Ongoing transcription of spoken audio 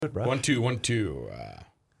Good, bro. 1, 2, 1, 2.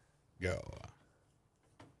 Go.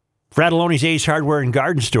 Fratelloni's Ace Hardware and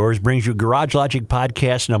Garden Stores brings you Garage Logic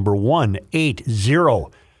Podcast number 180,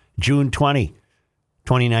 June 20,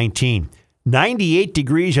 2019. 98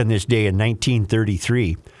 degrees on this day in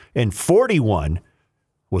 1933, and 41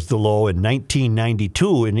 was the low in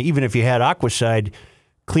 1992. And even if you had Aquaside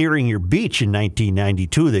clearing your beach in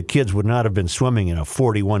 1992, the kids would not have been swimming in a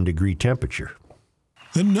 41-degree temperature.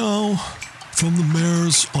 And now, from the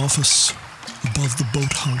mayor's office above the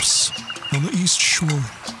boathouse on the east shore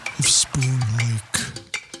of Spoon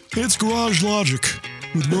Lake, it's Garage Logic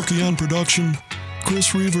with Rookie on production,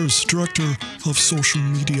 Chris Reavers, director of social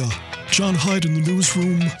media, John Hyde in the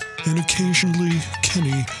newsroom, and occasionally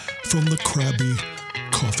Kenny from the Krabby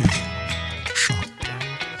Coffee Shop.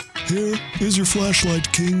 Here is your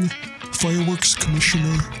flashlight king, fireworks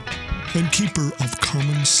commissioner, and keeper of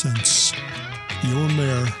common sense, your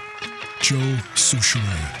mayor, Joe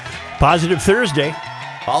Soucheray. Positive Thursday.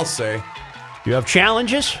 I'll say. You have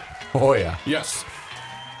challenges? Oh, yeah. Yes.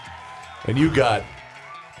 And you got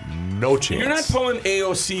no chance. You're not pulling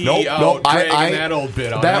AOC Nope, out, dragging that old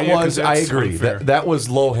bit out. That are you? 'Cause was, I that's agree. unfair. That was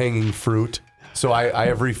low-hanging fruit. So I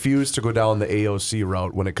have refused to go down the AOC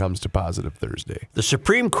route when it comes to Positive Thursday. The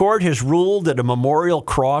Supreme Court has ruled that a memorial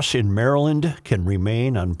cross in Maryland can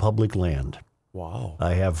remain on public land. Wow.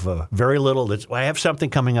 I have very little. I have something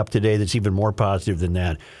coming up today that's even more positive than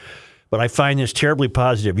that. But I find this terribly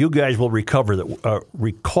positive. You guys will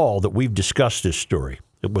recall that we've discussed this story.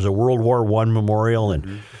 It was a World War I memorial,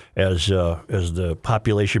 and as the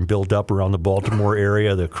population built up around the Baltimore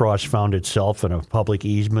area, the cross found itself in a public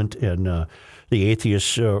easement, and the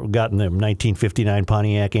atheists got in the 1959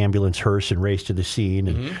 Pontiac ambulance hearse and raced to the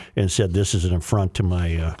scene and said, this is an affront to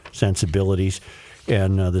my sensibilities.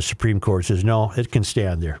 And the Supreme Court says, no, it can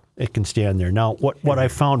stand there. It can stand there. Now, what I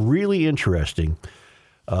found really interesting,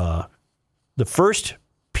 the first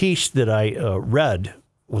piece that I read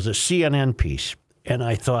was a CNN piece. And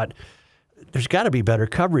I thought, there's got to be better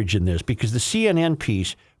coverage in this, because the CNN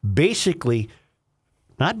piece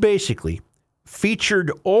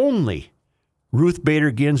featured only Ruth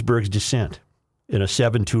Bader Ginsburg's dissent in a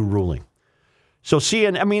 7-2 ruling. So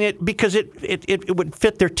CNN, because it would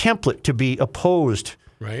fit their template to be opposed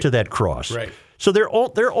to that cross. Right. So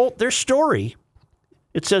their story,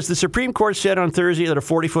 it says the Supreme Court said on Thursday that a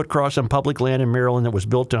 40-foot cross on public land in Maryland that was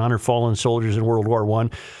built to honor fallen soldiers in World War I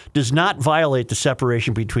does not violate the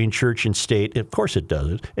separation between church and state. Of course it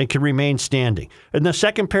doesn't. It can remain standing. In the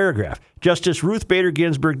second paragraph, Justice Ruth Bader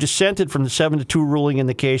Ginsburg dissented from the 7-2 ruling in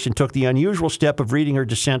the case and took the unusual step of reading her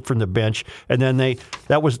dissent from the bench. And then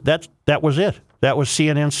that was it. That was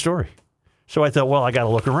CNN's story. So I thought, well, I got to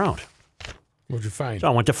look around. What'd you find? So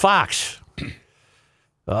I went to Fox.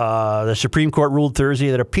 The Supreme Court ruled Thursday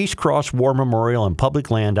that a Peace Cross War Memorial on public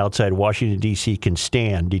land outside Washington, D.C. can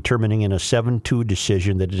stand, determining in a 7-2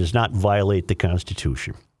 decision that it does not violate the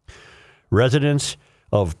Constitution. Residents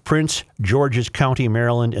of Prince George's County,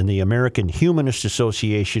 Maryland, and the American Humanist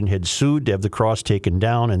Association had sued to have the cross taken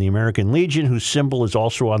down, and the American Legion, whose symbol is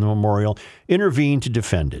also on the memorial, intervened to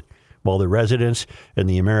defend it. While the residents and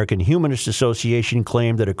the American Humanist Association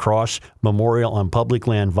claimed that a cross memorial on public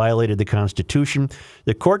land violated the Constitution,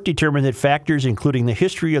 the court determined that factors including the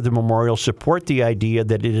history of the memorial support the idea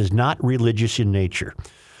that it is not religious in nature.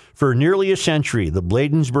 For nearly a century, the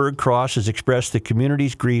Bladensburg Cross has expressed the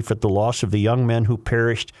community's grief at the loss of the young men who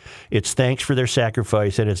perished, its thanks for their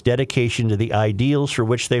sacrifice, and its dedication to the ideals for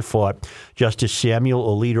which they fought, Justice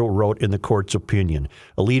Samuel Alito wrote in the court's opinion.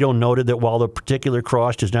 Alito noted that while the particular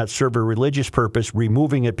cross does not serve a religious purpose,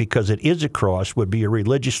 removing it because it is a cross would be a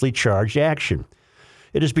religiously charged action.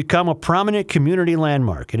 It has become a prominent community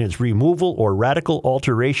landmark, and its removal or radical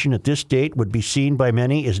alteration at this date would be seen by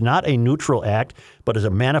many as not a neutral act, but as a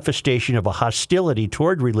manifestation of a hostility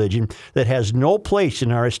toward religion that has no place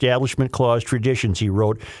in our Establishment Clause traditions, he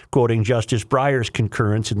wrote, quoting Justice Breyer's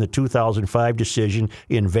concurrence in the 2005 decision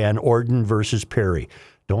in Van Orden versus Perry.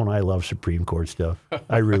 Don't I love Supreme Court stuff?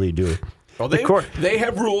 I really do. Well, they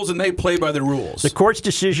have rules, and they play by the rules. The court's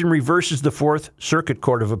decision reverses the Fourth Circuit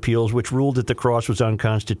Court of Appeals, which ruled that the cross was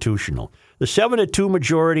unconstitutional. The 7-2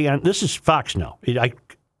 majority on this is Fox now.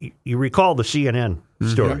 You recall the CNN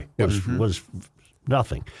story was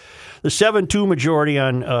nothing. The 7-2 majority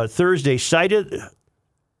on Thursday cited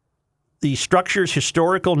the structure's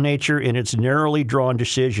historical nature in its narrowly drawn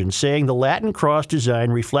decision, saying the Latin cross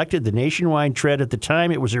design reflected the nationwide trend at the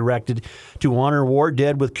time it was erected to honor war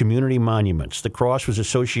dead with community monuments. The cross was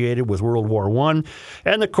associated with World War I,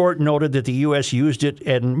 and the court noted that the U.S. used it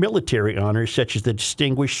in military honors such as the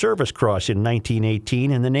Distinguished Service Cross in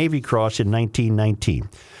 1918 and the Navy Cross in 1919.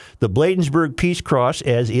 The Bladensburg Peace Cross,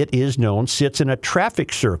 as it is known, sits in a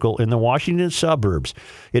traffic circle in the Washington suburbs.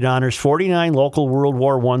 It honors 49 local World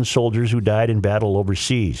War I soldiers who died in battle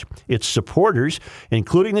overseas. Its supporters,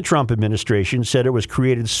 including the Trump administration, said it was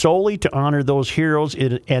created solely to honor those heroes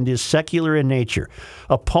and is secular in nature.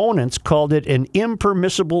 Opponents called it an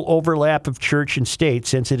impermissible overlap of church and state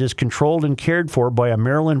since it is controlled and cared for by a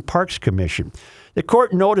Maryland Parks Commission. The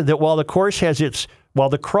court noted that while the cross has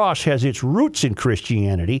its roots in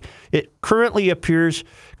Christianity, it currently appears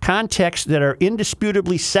contexts that are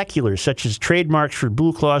indisputably secular, such as trademarks for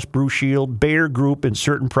Blue Cross Blue Shield, Bayer Group, and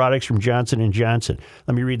certain products from Johnson & Johnson.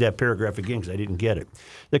 Let me read that paragraph again because I didn't get it.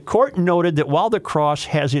 The court noted that while the cross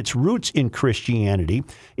has its roots in Christianity,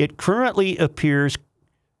 it currently appears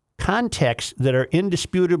contexts that are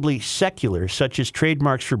indisputably secular, such as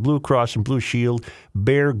trademarks for Blue Cross and Blue Shield,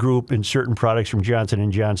 Bayer Group, and certain products from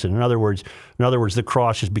Johnson & Johnson. In other words, the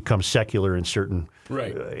cross has become secular in certain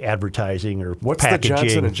advertising or What's packaging. the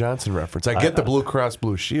Johnson & Johnson reference? I get the Blue Cross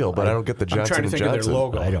Blue Shield, but I don't get the Johnson & Johnson. I'm trying to think of their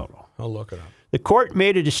logo. I don't know. I'll look it up. The court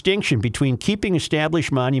made a distinction between keeping established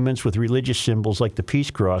monuments with religious symbols like the Peace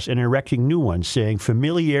Cross and erecting new ones, saying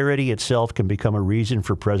familiarity itself can become a reason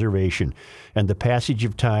for preservation, and the passage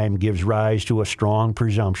of time gives rise to a strong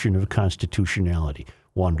presumption of constitutionality.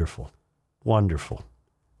 Wonderful. Wonderful.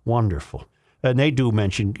 Wonderful. And they do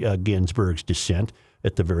mention Ginsburg's dissent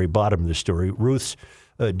at the very bottom of the story. Ruth's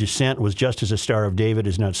dissent was just as a Star of David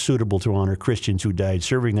is not suitable to honor Christians who died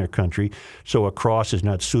serving their country, so a cross is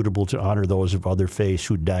not suitable to honor those of other faiths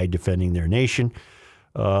who died defending their nation.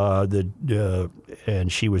 And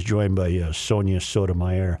she was joined by Sonia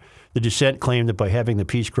Sotomayor. The dissent claimed that by having the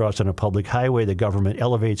Peace Cross on a public highway, the government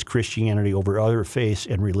elevates Christianity over other faiths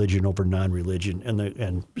and religion over non-religion.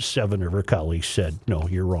 And 7 of her colleagues said, no,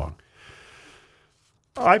 you're wrong.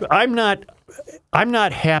 I'm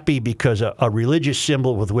not happy because a religious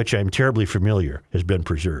symbol with which I'm terribly familiar has been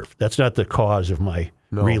preserved. That's not the cause of my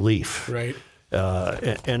relief. Right.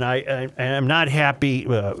 And I'm not happy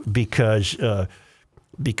because a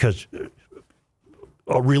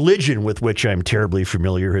religion with which I'm terribly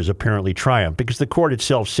familiar has apparently triumphed, because the court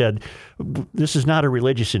itself said this is not a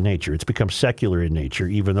religious in nature. It's become secular in nature,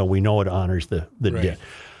 even though we know it honors the dead.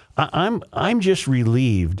 I'm just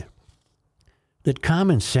relieved that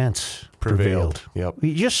common sense prevailed. Yep.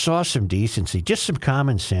 We just saw some decency, just some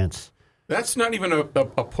common sense. That's not even a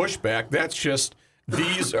pushback. That's just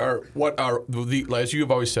these are what are as you have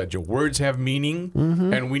always said. Your words have meaning,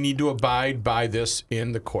 and we need to abide by this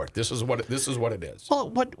in the court. This is what it is. Well,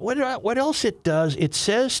 what else it does? It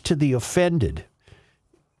says to the offended,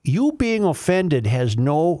 you being offended has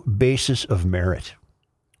no basis of merit.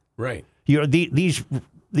 Right. You know,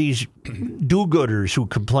 these do-gooders who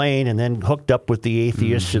complain and then hooked up with the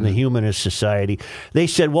atheists and the humanist society, they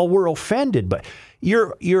said, well, we're offended, but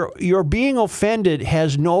your being offended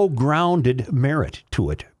has no grounded merit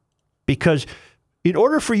to it, because in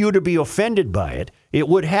order for you to be offended by it, it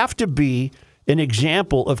would have to be an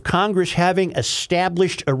example of Congress having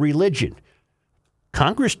established a religion.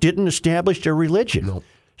 Congress didn't establish a religion. No.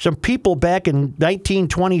 Some people back in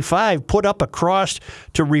 1925 put up a cross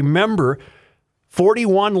to remember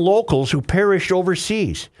 41 locals who perished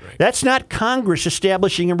overseas. Right. That's not Congress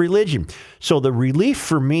establishing a religion. So the relief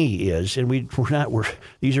for me is, and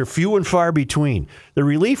these are few and far between. The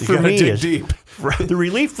relief for me is the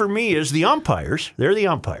relief for me is the umpires. They're the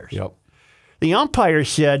umpires. Yep. The umpires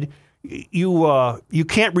said, you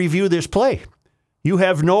can't review this play. You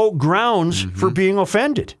have no grounds for being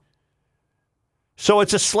offended. So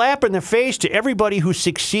it's a slap in the face to everybody who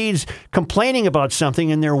succeeds complaining about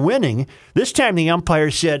something and they're winning. This time the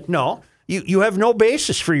umpire said, no, you have no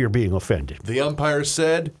basis for your being offended. The umpire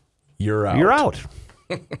said, you're out. You're out.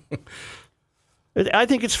 I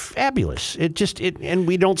think it's fabulous. And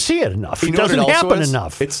we don't see it enough. It doesn't happen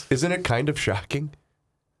enough. Isn't it kind of shocking?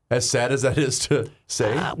 As sad as that is to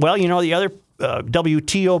say. Well, the other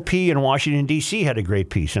WTOP in Washington, D.C. had a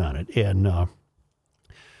great piece on it. And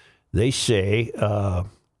they say,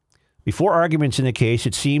 before arguments in the case,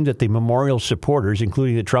 it seemed that the memorial supporters,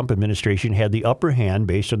 including the Trump administration, had the upper hand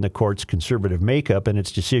based on the court's conservative makeup and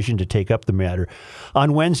its decision to take up the matter.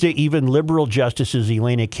 On Wednesday, even liberal justices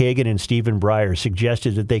Elena Kagan and Stephen Breyer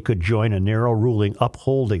suggested that they could join a narrow ruling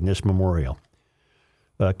upholding this memorial.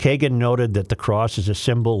 Kagan noted that the cross is a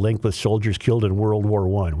symbol linked with soldiers killed in World War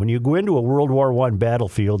I. When you go into a World War I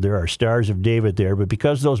battlefield, there are stars of David there, but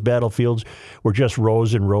because those battlefields were just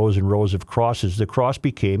rows and rows and rows of crosses, the cross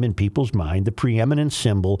became, in people's mind, the preeminent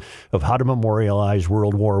symbol of how to memorialize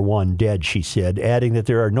World War I dead, she said, adding that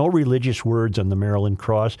there are no religious words on the Maryland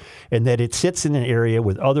cross and that it sits in an area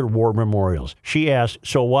with other war memorials. She asked,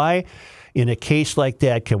 so why In a case like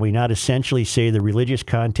that, can we not essentially say the religious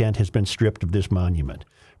content has been stripped of this monument?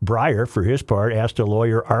 Breyer, for his part, asked a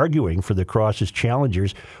lawyer arguing for the cross's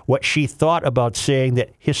challengers what she thought about saying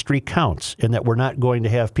that history counts and that we're not going to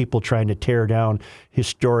have people trying to tear down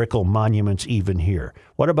historical monuments even here.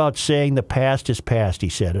 What about saying the past is past, he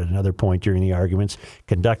said at another point during the arguments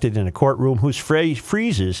conducted in a courtroom whose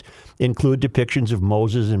friezes include depictions of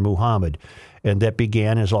Moses and Muhammad. And that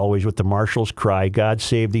began, as always, with the marshal's cry, "God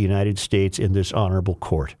save the United States" in this honorable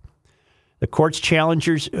court. The court's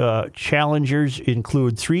challengers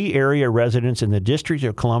include 3 area residents in the District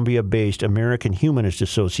of Columbia-based American Humanist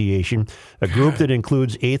Association, a group that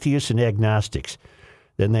includes atheists and agnostics.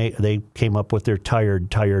 Then they came up with their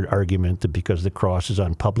tired argument that because the cross is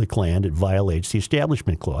on public land, it violates the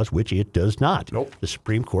Establishment Clause, which it does not. Nope. The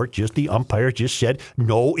Supreme Court, the umpire just said,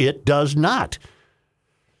 no, it does not.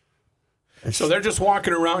 So they're just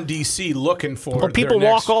walking around D.C. looking for. Well, people their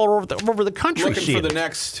walk next, all over the country. looking for the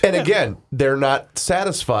next. And again, they're not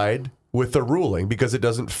satisfied with the ruling because it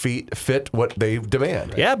doesn't fit what they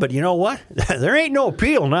demand. Yeah, but you know what? There ain't no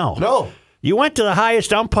appeal now. No, You went to the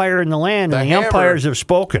highest umpire in the land, and the hammer umpires have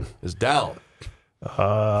spoken. is down.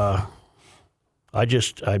 I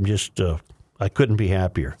couldn't be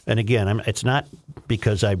happier. And again, it's not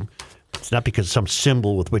because some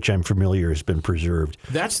symbol with which I'm familiar has been preserved.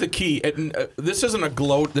 That's the key. This isn't a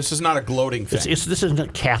gloat. This is not a gloating thing. This isn't a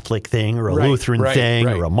Catholic thing or a Right, Lutheran right, thing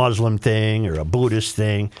right. or a Muslim thing or a Buddhist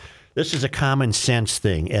thing. This is a common sense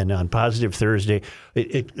thing. And on Positive Thursday,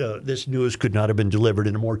 this news could not have been delivered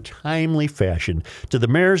in a more timely fashion to the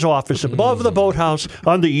mayor's office above the boathouse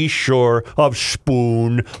on the east shore of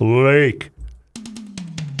Spoon Lake.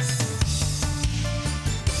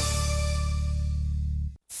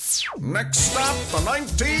 Next stop, the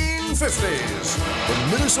 1950s.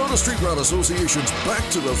 The Minnesota Street Rod Association's back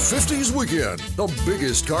to the 50s weekend. The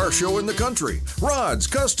biggest car show in the country. Rods,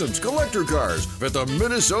 customs, collector cars at the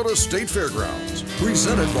Minnesota State Fairgrounds.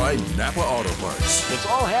 Presented by Napa Auto Parts. It's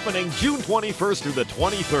all happening June 21st through the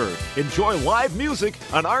 23rd. Enjoy live music,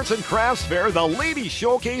 an arts and crafts fair, the Ladies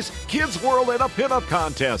Showcase, Kids World, and a pinup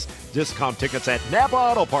contest. Discount tickets at Napa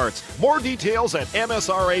Auto Parts. More details at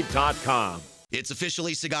MSRA.com. It's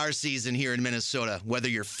officially cigar season here in Minnesota. Whether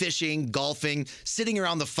you're fishing, golfing, sitting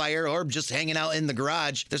around the fire, or just hanging out in the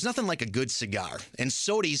garage, there's nothing like a good cigar. And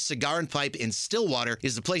Sody's Cigar and Pipe in Stillwater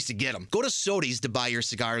is the place to get them. Go to Sody's to buy your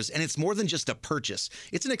cigars, and it's more than just a purchase.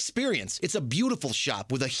 It's an experience. It's a beautiful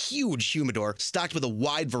shop with a huge humidor stocked with a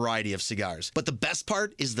wide variety of cigars. But the best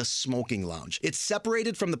part is the smoking lounge. It's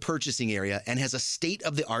separated from the purchasing area and has a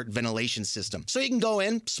state-of-the-art ventilation system. So you can go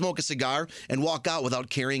in, smoke a cigar, and walk out without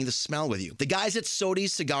carrying the smell with you. The guys at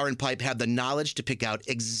Sody's Cigar and Pipe have the knowledge to pick out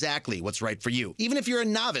exactly what's right for you. Even if you're a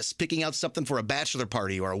novice picking out something for a bachelor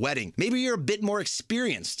party or a wedding, maybe you're a bit more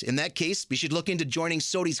experienced. In that case, you should look into joining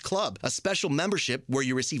Sody's Club, a special membership where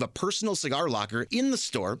you receive a personal cigar locker in the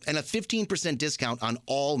store and a 15% discount on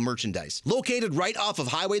all merchandise. Located right off of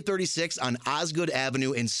Highway 36 on Osgood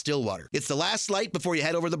Avenue in Stillwater. It's the last light before you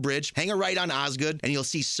head over the bridge. Hang a right on Osgood and you'll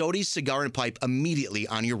see Sody's Cigar and Pipe immediately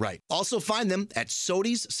on your right. Also find them at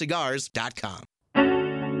sodyscigars.com.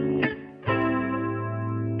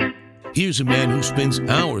 Here's a man who spends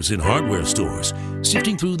hours in hardware stores,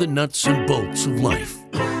 sifting through the nuts and bolts of life.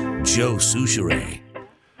 Joe Soucheray.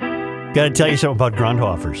 Got to tell you something about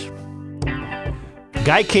Grundhofers.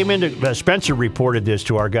 Guy came into, Spencer reported this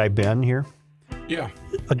to our guy Ben here. Yeah.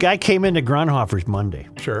 A guy came into Grundhofers Monday.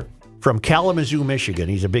 Sure. From Kalamazoo, Michigan.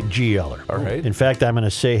 He's a big GLer. All right. In fact, I'm going to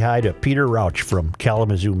say hi to Peter Rauch from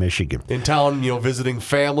Kalamazoo, Michigan. In town, visiting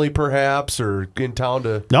family perhaps, or in town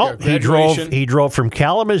to... No, Yeah, graduation. he drove from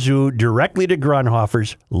Kalamazoo directly to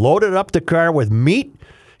Grundhofers, loaded up the car with meat.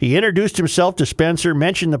 He introduced himself to Spencer,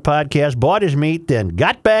 mentioned the podcast, bought his meat, then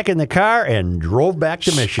got back in the car and drove back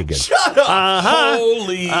to Michigan. Shut up!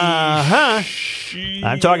 Holy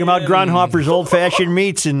I'm talking about Grundhofer's old-fashioned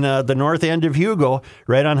meats in the north end of Hugo,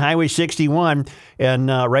 right on Highway 61. And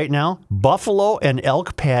right now, buffalo and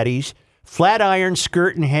elk patties, flat iron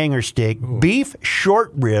skirt and hanger steak, beef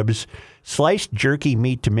short ribs, sliced jerky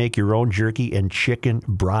meat to make your own jerky, and chicken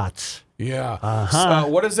brats. Yeah.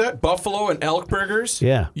 What is that? Buffalo and elk burgers?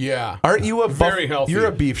 Yeah. Yeah. Aren't you very healthy? You're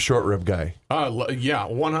a beef short rib guy. Yeah,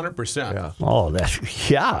 100%. Yeah. Oh,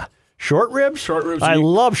 yeah. Short ribs? Short ribs. I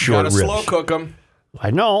love short ribs. Gotta slow cook them. I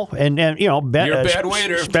know, and you know, You're a bad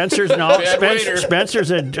waiter. Spencer's waiter. Spencer's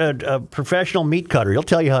a professional meat cutter. He'll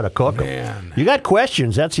tell you how to cook. Man. You got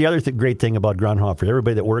questions? That's the other great thing about Grunhofer.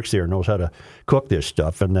 Everybody that works there knows how to cook this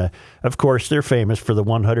stuff, and of course, they're famous for the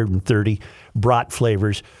 130 brat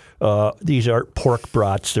flavors. These are pork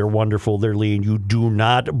brats. They're wonderful. They're lean. You do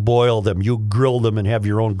not boil them. You grill them and have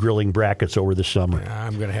your own grilling brackets over the summer.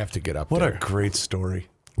 I'm going to have to get up What there. a great story.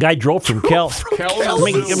 Guy drove from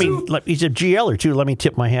Kalamazoo. he's a GLer too. Let me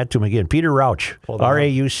tip my hat to him again. Peter Rauch, Hold on.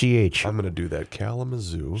 R-A-U-C-H. I'm going to do that.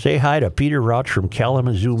 Kalamazoo. Say hi to Peter Rauch from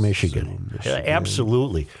Kalamazoo, Michigan.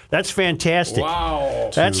 Absolutely. That's fantastic. Wow.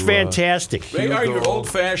 That's fantastic. They are your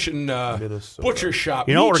old-fashioned butcher shop.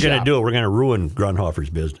 You know what meat we're going to shop. do? We're going to ruin Grunhofer's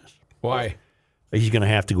business. Why? He's going to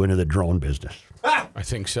have to go into the drone business. I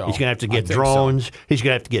think so. He's going to have to I get think drones. so. He's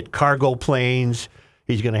going to have to get cargo planes.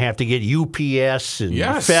 He's going to have to get UPS and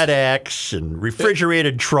Yes. FedEx and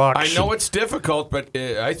refrigerated trucks. I know it's difficult, but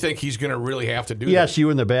I think he's going to really have to do Yes, you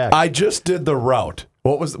in the back. I just did the route.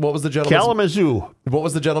 What was the gentleman's Kalamazoo. What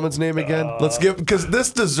was the gentleman's name again? Let's give, because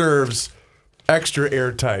this deserves extra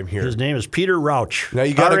airtime here. His name is Peter Rauch. Now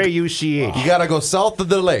you gotta- R-A-U-C-H. You got to go south of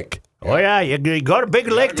the lake. Oh, yeah. You got a big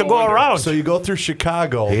lake to go go under. around. So you go through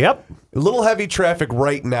Chicago. Yep. A little heavy traffic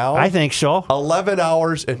right now. I think so. 11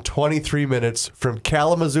 hours and 23 minutes from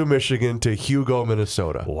Kalamazoo, Michigan to Hugo,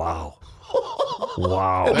 Minnesota. Wow.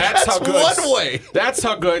 Wow. That's how good. one way. That's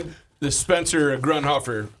how good the Spencer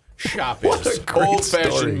Grunhofer shop What is. a great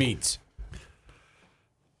Old-fashioned story. meats.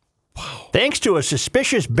 Thanks to a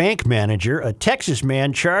suspicious bank manager, a Texas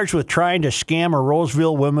man charged with trying to scam a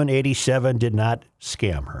Roseville woman, 87, did not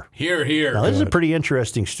scam her. Here, here. Now, this is a pretty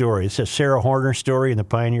interesting story. It's a Sarah Horner story in the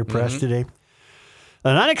Pioneer Press today.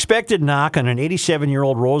 An unexpected knock on an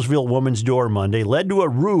 87-year-old Roseville woman's door Monday led to a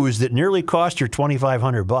ruse that nearly cost her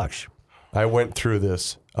 $2,500. I went through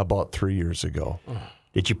this about 3 years ago.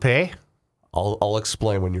 Did you pay? I'll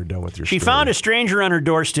explain when you're done with your She story. found a stranger on her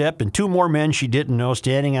doorstep and two more men she didn't know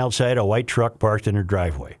standing outside a white truck parked in her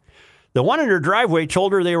driveway. The one in her driveway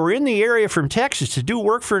told her they were in the area from Texas to do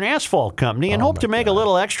work for an asphalt company and hoped to make a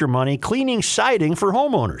little extra money cleaning siding for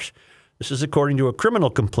homeowners. This is according to a criminal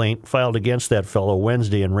complaint filed against that fellow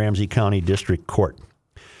Wednesday in Ramsey County District Court.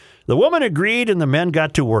 The woman agreed and the men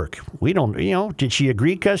got to work. We don't, did she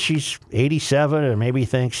agree because she's 87 and maybe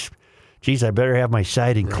thinks, geez, I better have my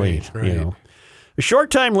siding cleaned, right. A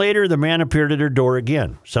short time later, the man appeared at her door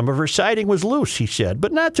again. Some of her siding was loose, he said,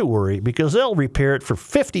 but not to worry because they'll repair it for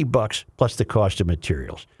 $50 plus the cost of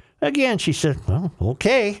materials. Again, she said, well,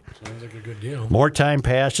 okay. Sounds like a good deal. More time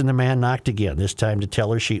passed and the man knocked again, this time to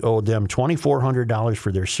tell her she owed them $2,400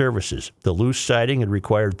 for their services. The loose siding had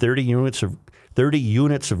required 30 units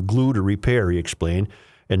of glue to repair, he explained.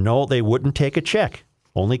 And no, they wouldn't take a check,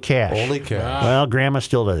 only cash. Only cash. Well, Grandma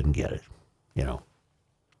still doesn't get it,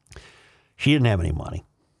 She didn't have any money.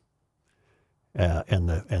 And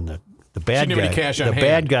the bad didn't have any guy, cash on the hand.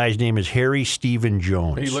 bad guy's name is Harry Stephen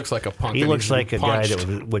Jones. He looks like a punk. He and looks he's like a guy punched.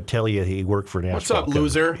 that would tell you he worked for an What's asphalt up, company.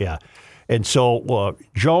 loser? Yeah. And so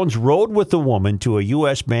Jones rode with the woman to a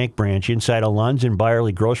U.S. bank branch inside a Lunds and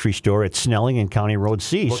Byerly grocery store at Snelling and County Road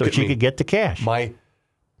C Look so at she me. could get the cash.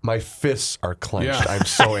 My fists are clenched. Yeah. I'm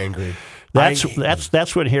so angry.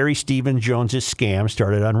 That's when Harry Stephen Jones' scam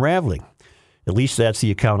started unraveling. At least that's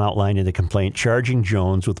the account outlined in the complaint, charging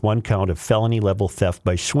Jones with one count of felony-level theft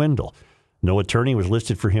by swindle. No attorney was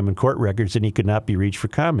listed for him in court records, and he could not be reached for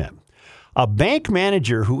comment. A bank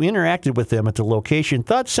manager who interacted with them at the location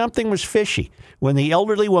thought something was fishy when the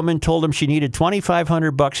elderly woman told him she needed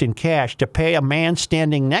 $2,500 in cash to pay a man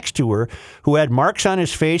standing next to her who had marks on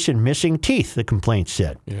his face and missing teeth, the complaint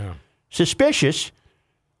said. Yeah. Suspicious,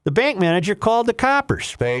 the bank manager called the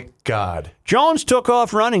coppers. Thank God. Jones took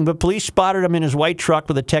off running, but police spotted him in his white truck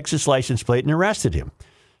with a Texas license plate and arrested him.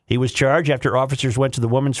 He was charged after officers went to the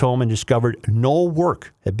woman's home and discovered no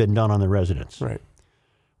work had been done on the residence. Right.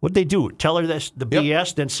 What'd they do? Tell her this, the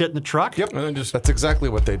BS, then sit in the truck? Yep. And then just That's exactly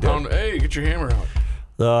what they did. hey, get your hammer out.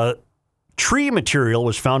 The tree material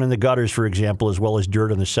was found in the gutters, for example, as well as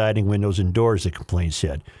dirt on the siding, windows, and doors, the complaint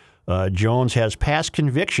said. Jones has past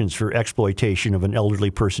convictions for exploitation of an elderly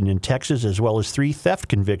person in Texas, as well as 3 theft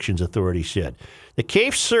convictions, authorities said. The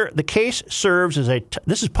case serves as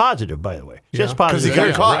this is positive, by the way. It's just positive. 'Cause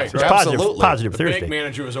he got caught. Right. It's Absolutely. positive The Thursday. bank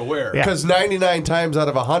manager was aware. Yeah. Because 99 times out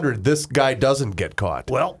of 100, this guy doesn't get caught.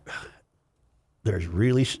 Well, there's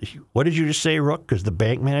really. What did you just say, Rook? Because the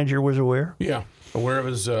bank manager was aware? Yeah. Aware of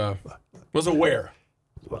his, was aware.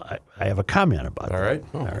 Well, I have a comment about that. All right.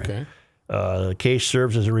 Oh, okay. The case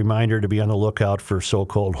serves as a reminder to be on the lookout for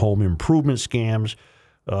so-called home improvement scams.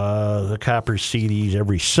 The coppers see these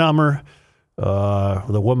every summer.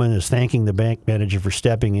 The woman is thanking the bank manager for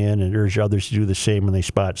stepping in and urged others to do the same when they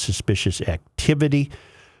spot suspicious activity.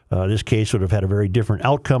 This case would have had a very different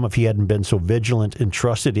outcome if he hadn't been so vigilant and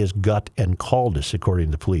trusted his gut and called us, according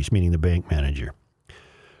to the police, meaning the bank manager.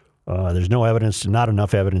 There's not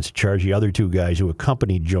enough evidence to charge the other two guys who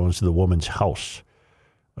accompanied Jones to the woman's house.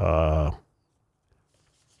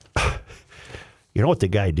 You know what the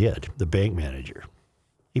guy did, the bank manager?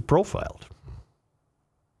 He profiled.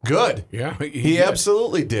 Good. Yeah, He did.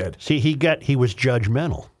 absolutely did. See, he was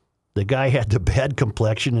judgmental. The guy had the bad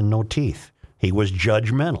complexion and no teeth. He was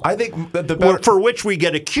judgmental. I think that the better, For which we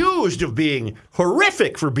get accused of being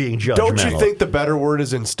horrific for being judgmental. don't you think the better word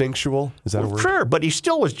is instinctual? Is that a word? Sure, but he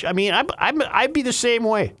still was. I mean, I'd be the same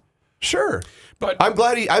way. Sure. But I'm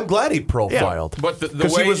glad he profiled. But the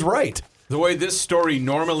because he way- was right. The way this story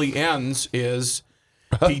normally ends is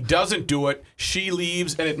he doesn't do it, she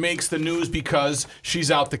leaves, and it makes the news because she's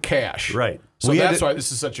out the cash. Right. So We had that's to- why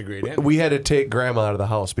this is such a great end. We had to take Grandma out of the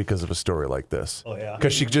house because of a story like this. Oh, yeah?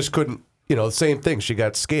 Because she just couldn't. The same thing. She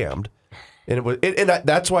got scammed, and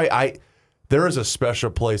that's why there is a special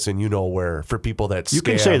place in where for people that scam. You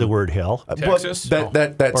can say the word hell. But Texas? that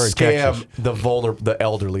Or in scam Texas. the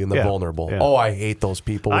elderly and the Yeah, vulnerable. yeah. Oh, I hate those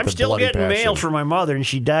people. I'm with a still bloody getting passion. mail from my mother, and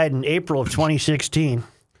she died in April of 2016.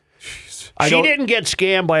 I She don't- didn't get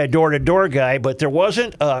scammed by a door-to-door guy, but there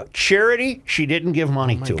wasn't a charity she didn't give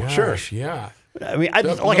money to. Gosh, yeah. I mean,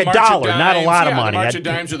 The like a March of dollar, not a Dimes, lot of yeah, money. The March of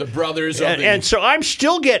Dimes are the brothers of the... And so I'm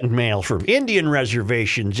still getting mail from Indian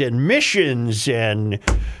reservations and missions and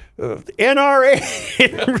NRA,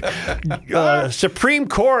 Supreme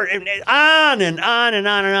Court, and on and on and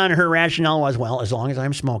on and on. Her rationale was, well, as long as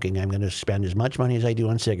I'm smoking, I'm going to spend as much money as I do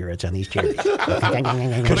on cigarettes on these charities.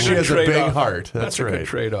 Because she has a big trade-off. heart. That's a right. good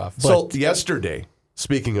trade-off. So yesterday,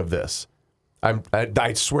 speaking of this,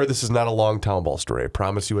 I swear this is not a long town ball story. I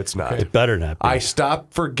promise you it's not. It better not be. I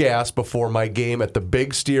stopped for gas before my game at the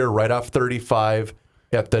Big Steer right off 35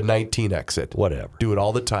 at the 19 exit. Whatever. Do it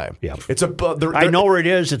all the time. Yeah. It's I know where it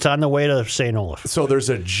is. It's on the way to St. Olaf. So it's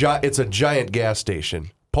a giant gas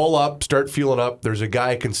station. Pull up, start fueling up. There's a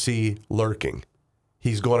guy I can see lurking.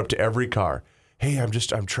 He's going up to every car. Hey, I'm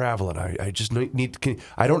traveling. I just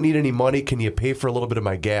I don't need any money. Can you pay for a little bit of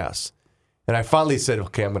my gas? And I finally said,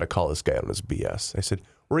 okay, I'm going to call this guy on his BS. I said,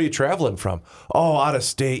 where are you traveling from? Oh, out of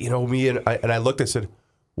state. Me and I looked. I said,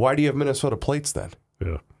 why do you have Minnesota plates then?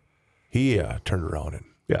 Yeah. He turned around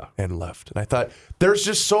Yeah. and left. And I thought, there's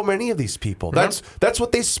just so many of these people. That's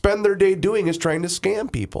what they spend their day doing, is trying to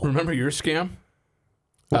scam people. Remember your scam?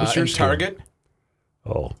 What was your in scam? Target?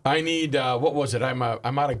 Oh. I need, what was it? I'm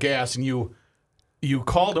out of gas, and you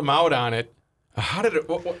called him out on it. How did it...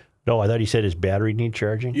 What? No, I thought he said his battery need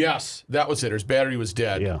charging. Yes, that was it. His battery was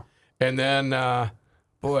dead. Yeah. And then,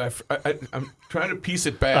 boy, I'm trying to piece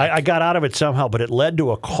it back. I got out of it somehow, but it led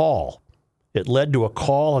to a call. It led to a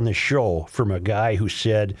call on the show from a guy who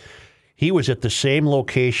said he was at the same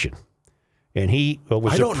location, and he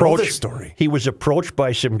was I don't approached. know this story. He was approached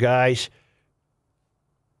by some guys.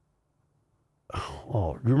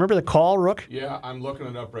 Oh, you remember the call, Rook? Yeah, I'm looking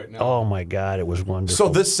it up right now. Oh my God, it was wonderful.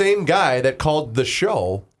 So this same guy that called the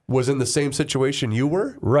show was in the same situation you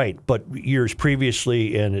were? Right, but years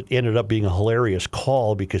previously, and it ended up being a hilarious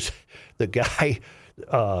call because the guy,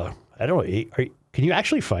 I don't know, can you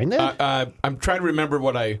actually find that? I'm trying to remember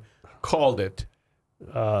what I called it.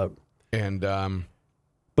 But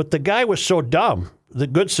the guy was so dumb. The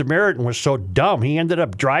Good Samaritan was so dumb. He ended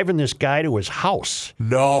up driving this guy to his house.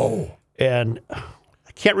 No. And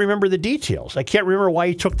I can't remember the details. I can't remember why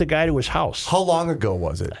he took the guy to his house. How long ago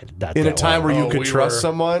was it? Not In a that time long. where you Oh, could we trust were-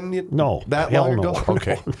 someone? No. That hell long no. ago?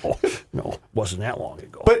 Okay. No, wasn't that long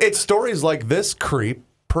ago. But it's stories like this creep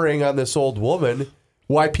preying on this old woman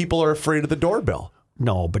why people are afraid of the doorbell.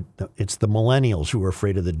 No, but it's the millennials who are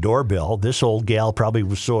afraid of the doorbell. This old gal probably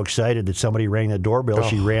was so excited that somebody rang the doorbell,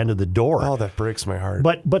 she ran to the door. Oh, that breaks my heart.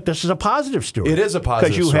 But this is a positive story. It is a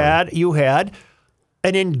positive because story. you had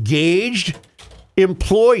an engaged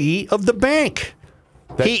employee of the bank.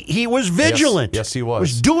 He was vigilant. Yes, he was.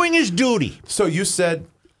 Was doing his duty. So you said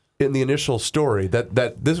in the initial story that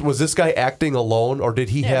this guy acting alone, or did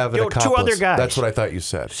he have an two accomplice? other guys. That's what I thought you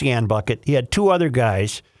said. Scan bucket. He had two other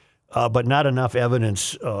guys, but not enough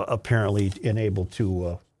evidence apparently enabled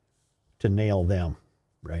to nail them.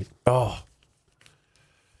 Right. Oh,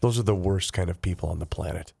 those are the worst kind of people on the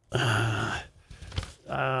planet.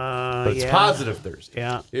 But it's Positive Thursday.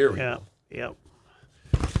 Yeah. Here we go. Yeah.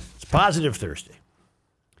 It's Positive Thursday.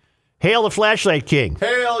 Hail the Flashlight King.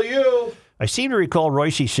 Hail you! I seem to recall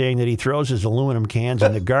Royce saying that he throws his aluminum cans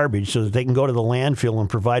in the garbage so that they can go to the landfill and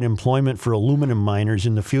provide employment for aluminum miners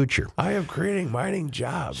in the future. I am creating mining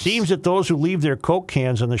jobs. Seems that those who leave their Coke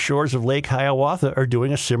cans on the shores of Lake Hiawatha are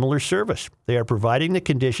doing a similar service. They are providing the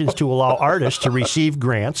conditions to allow artists to receive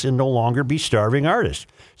grants and no longer be starving artists.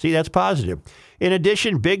 See, that's positive. In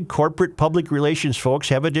addition, big corporate public relations folks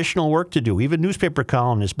have additional work to do. Even newspaper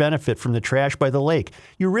columnists benefit from the trash by the lake.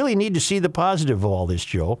 You really need to see the positive of all this,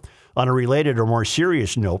 Joe. On a related or more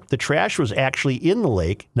serious note, the trash was actually in the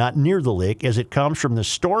lake, not near the lake, as it comes from the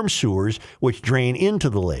storm sewers which drain into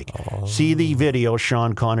the lake. Oh. See the video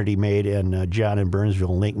Sean Connerty made, and John in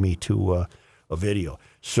Burnsville linked me to a video.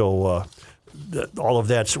 So all of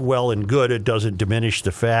that's well and good. It doesn't diminish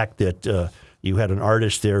the fact that you had an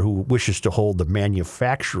artist there who wishes to hold the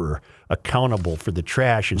manufacturer accountable for the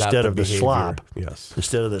trash instead of the slop. Yes.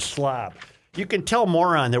 Instead of the slop. You can tell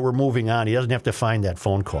Moron that we're moving on. He doesn't have to find that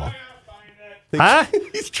phone call. Huh?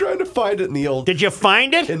 He's trying to find it in the old... Did you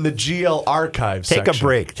find it? In the GL archive section.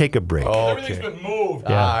 Take a break. Oh, okay. Everything's been moved.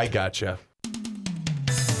 Yeah. I gotcha.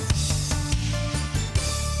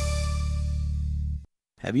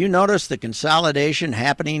 Have you noticed the consolidation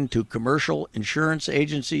happening to commercial insurance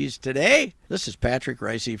agencies today? This is Patrick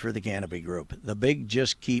Ricey for the Canopy Group. The big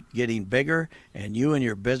just keep getting bigger, and you and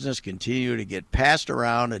your business continue to get passed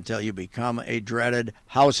around until you become a dreaded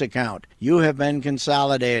house account. You have been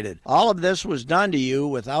consolidated. All of this was done to you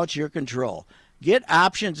without your control. Get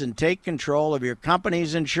options and take control of your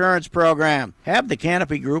company's insurance program. Have the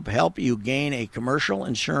Canopy Group help you gain a commercial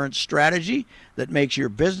insurance strategy that makes your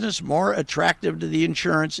business more attractive to the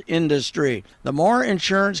insurance industry. The more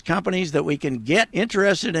insurance companies that we can get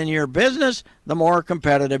interested in your business, the more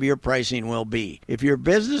competitive your pricing will be. If your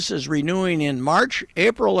business is renewing in March,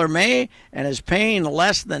 April, or May and is paying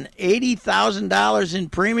less than $80,000 in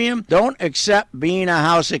premium, don't accept being a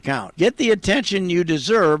house account. Get the attention you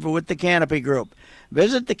deserve with the Canopy Group.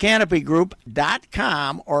 Visit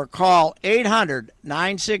thecanopygroup.com or call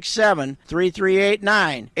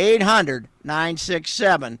 800-967-3389.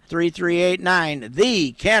 800-967-3389.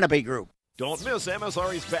 The Canopy Group. Don't miss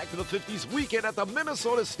MSRE's Back to the 50s weekend at the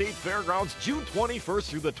Minnesota State Fairgrounds, June 21st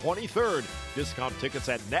through the 23rd. Discount tickets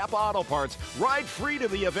at Napa Auto Parts. Ride free to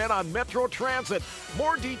the event on Metro Transit.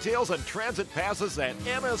 More details and transit passes at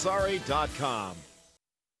MSRA.com.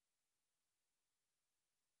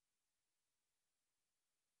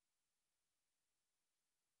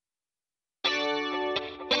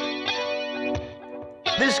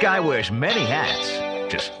 This guy wears many hats,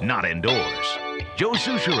 just not indoors. Joe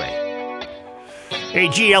Souchere. Hey,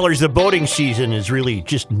 GLers, the boating season is really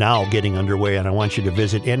just now getting underway, and I want you to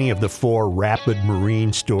visit any of the 4 Rapid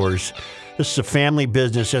Marine stores. This is a family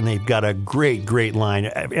business, and they've got a great, great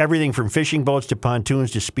line. Everything from fishing boats to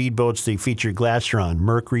pontoons to speedboats. They feature Glastron,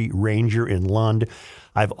 Mercury, Ranger, and Lund.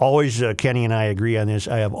 I've always, Kenny and I agree on this,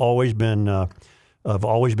 I've always been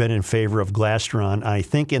in favor of Glastron. I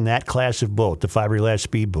think in that class of boat, the fiberglass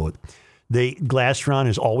speedboat, Glastron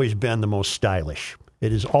has always been the most stylish.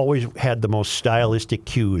 It has always had the most stylistic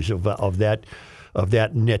cues of that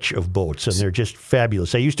niche of boats, and they're just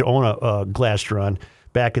fabulous. I used to own a Glastron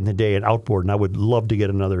back in the day, an outboard, and I would love to get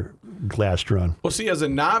another Glastron. Well, see, as a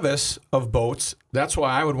novice of boats, that's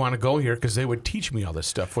why I would want to go here, because they would teach me all this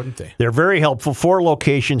stuff, wouldn't they? They're very helpful. 4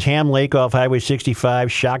 locations: Ham Lake off Highway 65,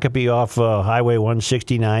 Shakopee off Highway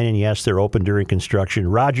 169, and yes, they're open during construction.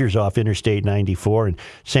 Rogers off Interstate 94, and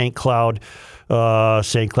St. Cloud,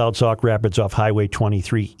 Sauk Rapids off Highway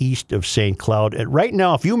 23 east of St. Cloud. And right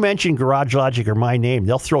now, if you mention Garage Logic or my name,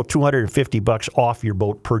 they'll throw $250 off your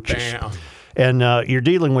boat purchase. Bam. And you're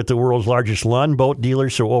dealing with the world's largest Lund boat dealer,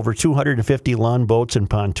 so over 250 Lund boats and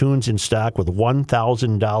pontoons in stock with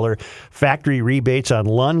 $1,000 factory rebates on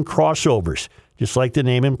Lund crossovers. Just like the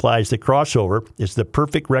name implies, the crossover is the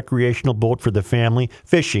perfect recreational boat for the family,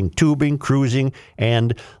 fishing, tubing, cruising,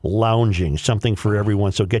 and lounging. Something for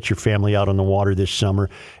everyone, so get your family out on the water this summer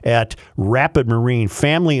at Rapid Marine.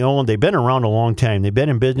 Family-owned. They've been around a long time. They've been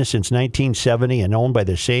in business since 1970 and owned by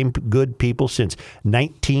the same good people since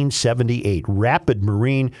 1978. Rapid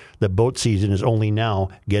Marine, the boat season is only now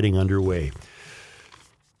getting underway.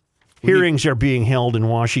 Hearings are being held in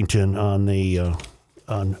Washington on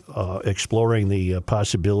exploring the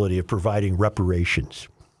possibility of providing reparations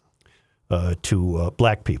to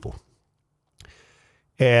black people.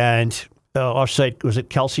 And offsite, was it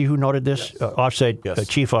Kelsey who noted this? Yes. Offsite, yes.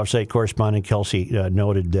 Chief Offsite Correspondent Kelsey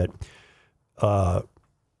noted that,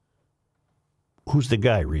 who's the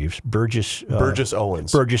guy, Reeves? Burgess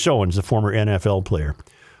Owens. Burgess Owens, the former NFL player.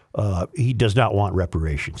 He does not want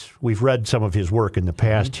reparations. We've read some of his work in the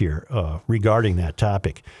past here regarding that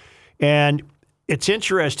topic. And it's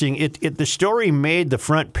interesting. The story made the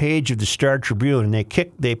front page of the Star Tribune, and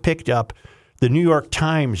they picked up the New York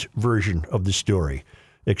Times version of the story.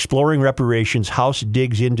 Exploring reparations, House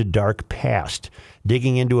digs into dark past.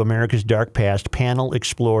 Digging into America's dark past, panel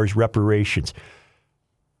explores reparations.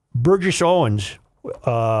 Burgess Owens,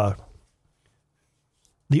 the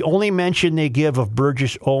only mention they give of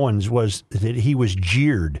Burgess Owens was that he was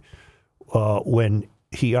jeered when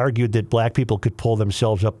he argued that black people could pull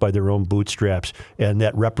themselves up by their own bootstraps and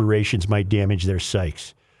that reparations might damage their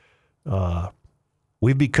psyches.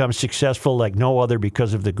 We've become successful like no other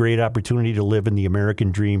because of the great opportunity to live in the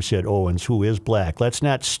American dream, said Owens, who is black. Let's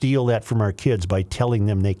not steal that from our kids by telling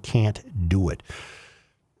them they can't do it.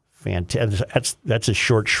 Fantastic. That's a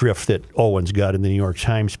short shrift that Owens got in the New York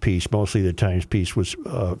Times piece. Mostly the Times piece was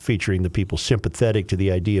featuring the people sympathetic to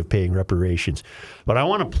the idea of paying reparations. But I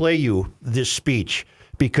want to play you this speech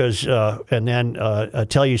because, and then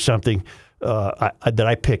tell you something that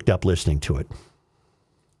I picked up listening to it.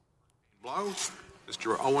 Blow.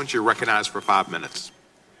 Mr. Owens, you're recognized for 5 minutes.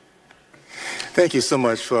 Thank you so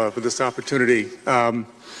much for this opportunity. I'm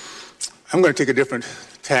going to take a different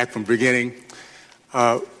tack from the beginning.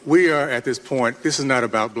 We are at this point, this is not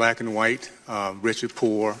about black and white, rich and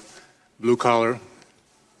poor, blue collar,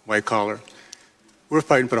 white collar. We're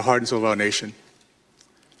fighting for the heart and soul of our nation.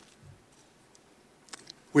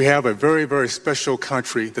 We have a very, very special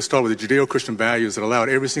country that started with the Judeo-Christian values that allowed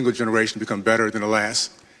every single generation to become better than the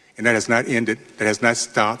last. And that has not ended, that has not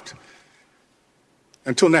stopped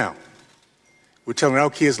until now. We're telling our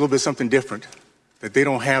kids a little bit something different, that they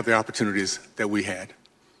don't have the opportunities that we had.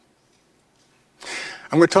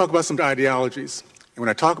 I'm going to talk about some ideologies. And when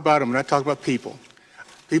I talk about them, I'm not talking about people.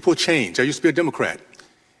 People change. I used to be a Democrat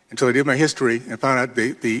until I did my history and found out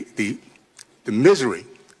the misery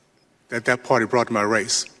that party brought to my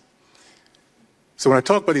race. So when I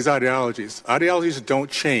talk about these ideologies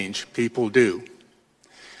don't change, people do.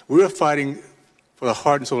 We are fighting for the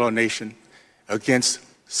heart and soul of our nation against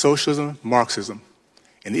socialism, Marxism,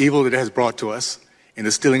 and the evil that it has brought to us in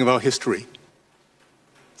the stealing of our history.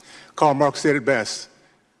 Karl Marx said it best,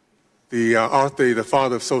 the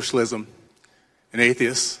father of socialism, an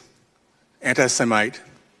atheist, anti-Semite,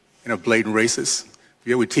 and a blatant racist.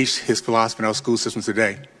 Yet we teach his philosophy in our school systems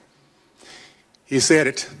today. He said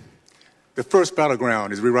it, the first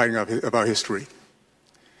battleground is rewriting of our history.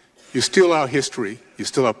 You steal our history, you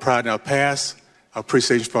steal our pride in our past, our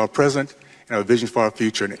appreciation for our present, and our vision for our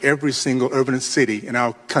future. And every single urban city in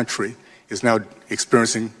our country is now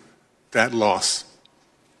experiencing that loss.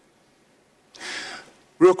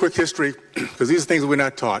 Real quick history, because these are things that we're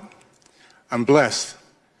not taught. I'm blessed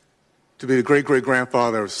to be the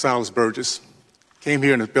great-great-grandfather of Silas Burgess. Came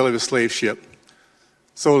here in the belly of a slave ship,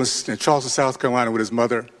 sold in Charleston, South Carolina with his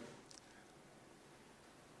mother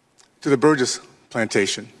to the Burgess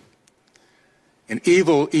plantation. An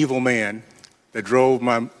evil, evil man that drove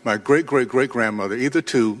my great-great-great-grandmother either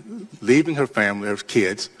to leaving her family, her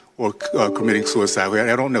kids, or committing suicide.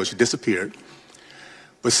 I don't know. She disappeared.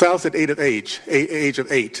 But Silas, at age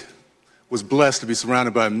of 8, was blessed to be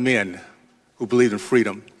surrounded by men who believed in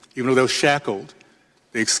freedom. Even though they were shackled,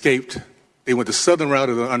 they escaped. They went the southern route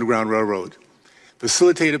of the Underground Railroad,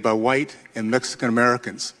 facilitated by white and Mexican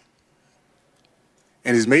Americans.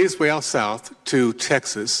 And he's made his way out south to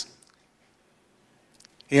Texas.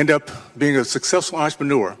 He ended up being a successful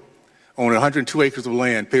entrepreneur, owning 102 acres of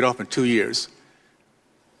land, paid off in 2 years.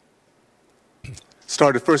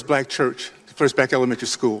 Started the first black church, the first black elementary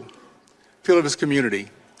school. Pillar of his community,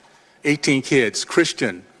 18 kids,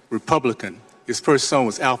 Christian, Republican. His first son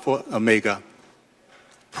was Alpha Omega.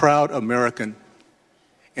 Proud American.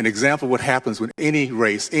 An example of what happens when any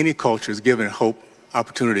race, any culture is given hope,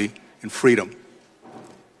 opportunity, and freedom.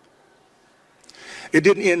 It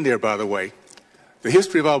didn't end there, by the way. The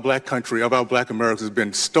history of our black country, of our black Americans, has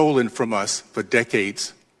been stolen from us for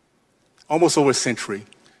decades, almost over a century.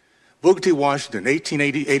 Booker T. Washington,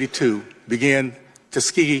 1882, began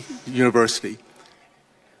Tuskegee University.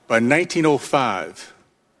 By 1905,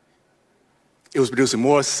 it was producing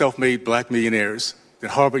more self-made black millionaires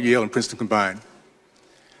than Harvard, Yale, and Princeton combined.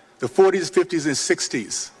 The 40s, 50s, and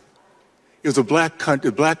 60s, it was a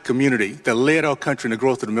black community that led our country in the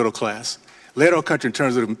growth of the middle class. Led our country in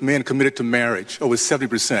terms of men committed to marriage, over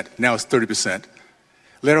 70%, now it's 30%.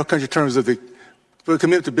 Led our country in terms of the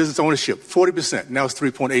committed to business ownership, 40%, now it's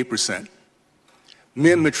 3.8%.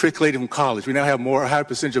 Men matriculated from college. We now have a higher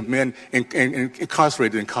percentage of men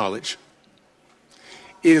incarcerated in college.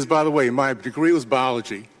 It is, by the way, my degree was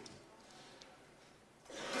biology.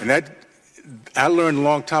 And that, I learned a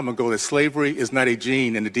long time ago that slavery is not a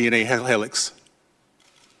gene in the DNA helix.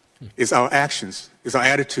 It's our actions, it's our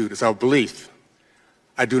attitude, it's our belief.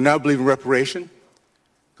 I do not believe in reparation,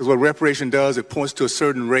 because what reparation does, it points to a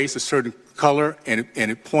certain race, a certain color, and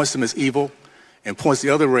it points them as evil, and points the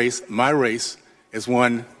other race, my race, as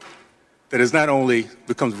one that is not only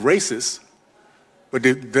becomes racist,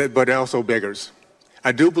 but also beggars.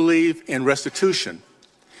 I do believe in restitution.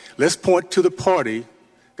 Let's point to the party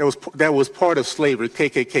that was part of slavery,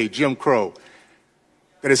 KKK, Jim Crow,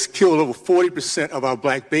 that has killed over 40% of our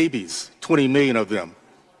black babies, 20 million of them.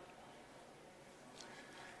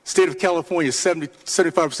 State of California,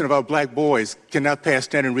 75% of our black boys cannot pass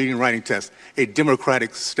standard reading and writing tests, a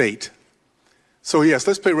democratic state. So yes,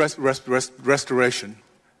 let's pay restoration.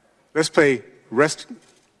 Let's pay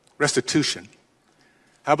restitution.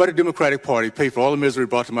 How about a Democratic Party pay for all the misery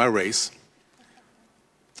brought to my race?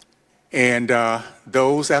 And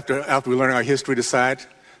those, after we learn our history, decide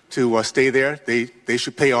to stay there, they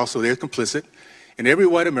should pay also. They're complicit. And every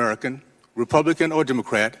white American, Republican or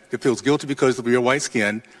Democrat, that feels guilty because of your white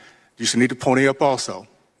skin, you should need to pony up also.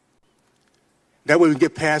 That way we can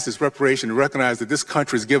get past this reparation and recognize that this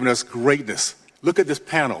country has given us greatness. Look at this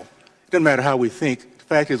panel. It doesn't matter how we think. The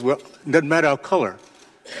fact is, well, it doesn't matter our color.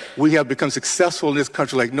 We have become successful in this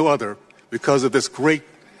country like no other because of this great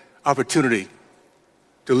opportunity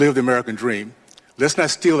to live the American dream. Let's not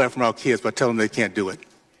steal that from our kids by telling them they can't do it.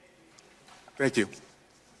 Thank you.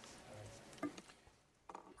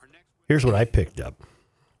 Here's what I picked up.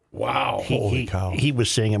 Wow. Holy cow. He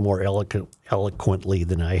was saying it more eloquently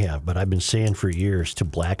than I have, but I've been saying for years to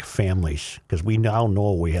black families, because we now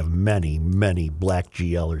know we have many, many black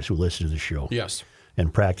GLers who listen to the show. Yes.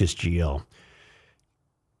 And practice GL.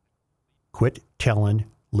 Quit telling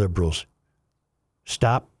liberals,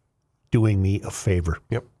 stop doing me a favor.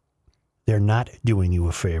 Yep. They're not doing you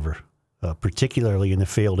a favor, particularly in the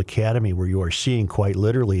failed academy, where you are seeing quite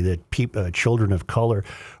literally that children of color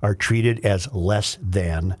are treated as less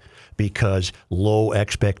than because low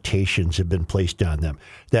expectations have been placed on them.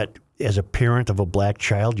 That as a parent of a black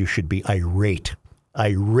child, you should be irate.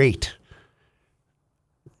 Irate.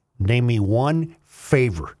 Name me one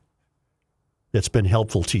favor that's been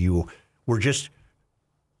helpful to you. We're just,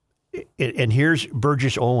 and here's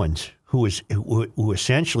Burgess Owens, who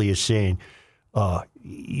essentially is saying,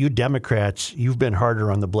 you Democrats, you've been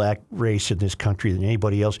harder on the black race in this country than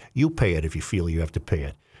anybody else. You pay it if you feel you have to pay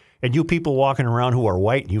it. And you people walking around who are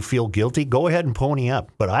white and you feel guilty, go ahead and pony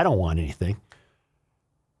up. But I don't want anything.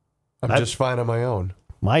 I'm just fine on my own.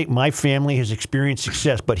 My family has experienced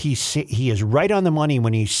success, but he is right on the money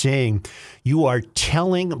when he's saying you are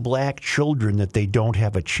telling black children that they don't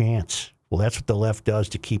have a chance. Well, that's what the left does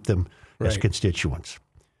to keep them as constituents.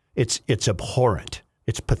 It's abhorrent.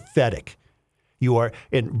 It's pathetic. You are,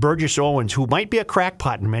 and Burgess Owens, who might be a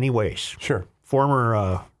crackpot in many ways. Sure.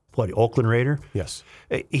 Former Oakland Raider. Yes.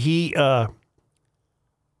 He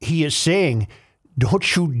is saying,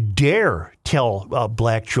 don't you dare tell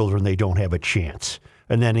black children they don't have a chance.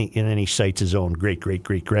 And then he cites his own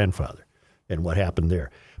great-great-great-grandfather and what happened there.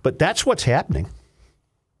 But that's what's happening.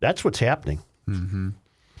 That's what's happening. Mm-hmm.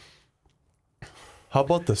 How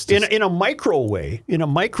about this? In a micro way,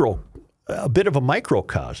 a bit of a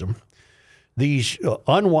microcosm, these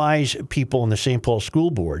unwise people in the St. Paul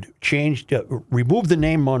School Board removed the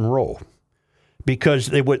name Monroe because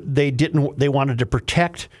they wanted to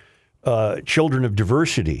protect children of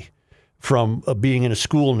diversity from being in a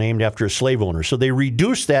school named after a slave owner. So they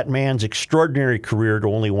reduced that man's extraordinary career to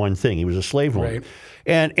only one thing. He was a slave owner.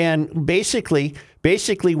 Right. And basically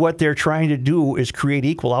what they're trying to do is create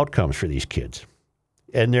equal outcomes for these kids.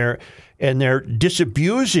 And they're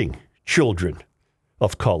disabusing children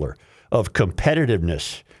of color of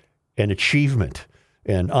competitiveness and achievement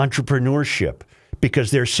and entrepreneurship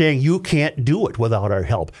because they're saying you can't do it without our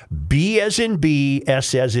help. B as in B,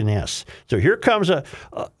 S as in S. So here comes a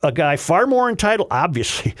guy far more entitled,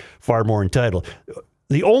 obviously far more entitled.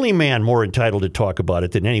 The only man more entitled to talk about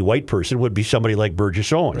it than any white person would be somebody like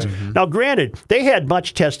Burgess Owens. Right. Mm-hmm. Now, granted, they had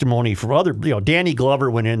much testimony from other, Danny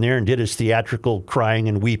Glover went in there and did his theatrical crying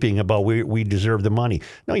and weeping about we deserve the money.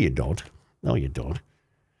 No, you don't. No, you don't.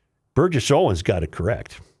 Burgess Owens got it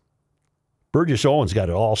correct. Burgess Owens got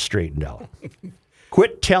it all straightened out.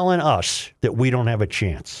 Quit telling us that we don't have a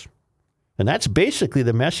chance. And that's basically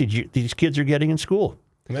the message these kids are getting in school.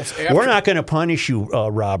 We're not going to punish you,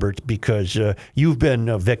 Robert, because you've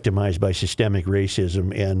been victimized by systemic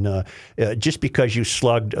racism. And just because you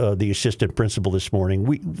slugged the assistant principal this morning,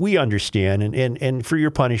 we understand. And for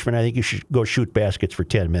your punishment, I think you should go shoot baskets for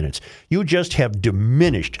 10 minutes. You just have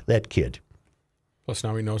diminished that kid. Plus,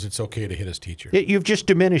 now he knows it's okay to hit his teacher. You've just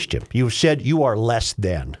diminished him. You've said you are less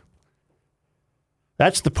than.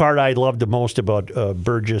 That's the part I love the most about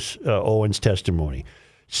Burgess Owens' testimony.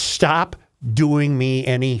 Stop doing me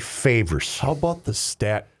any favors. How about the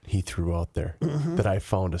stat he threw out there that I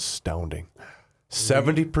found astounding?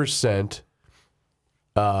 70%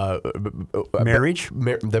 marriage?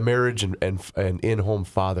 The marriage and in-home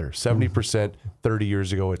father. 70% 30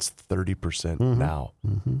 years ago, it's 30% now.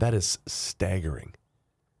 That is staggering.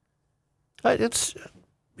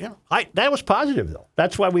 That was positive, though.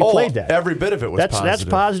 That's why we played that. Every bit of it was positive. That's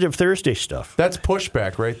positive Thursday stuff. That's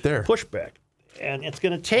pushback right there. Pushback. And it's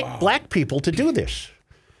going to take black people to do this.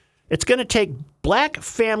 It's going to take black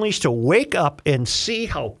families to wake up and see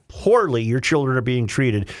how poorly your children are being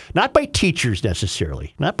treated, not by teachers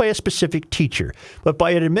necessarily, not by a specific teacher, but by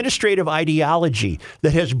an administrative ideology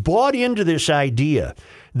that has bought into this idea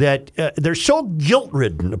that they're so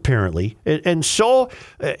guilt-ridden, apparently, and so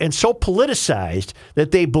politicized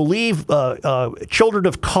that they believe children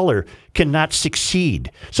of color cannot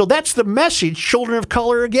succeed. So that's the message children of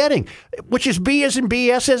color are getting, which is B as in B,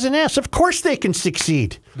 S as in S. Of course they can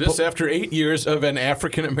succeed. This after 8 years of an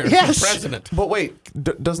African-American president. But wait,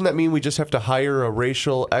 doesn't that mean we just have to hire a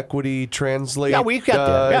racial equity translate we've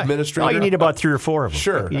got that. administrator? Oh, you need about 3 or 4 of them.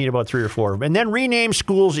 Sure. You need about 3 or 4 of them. And then rename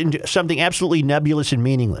schools into something absolutely nebulous and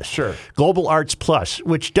meaningless. Sure. Global Arts Plus,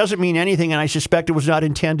 which doesn't mean anything, and I suspect it was not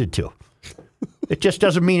intended to. It just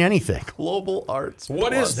doesn't mean anything. Global Arts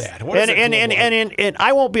What Plus. is that? And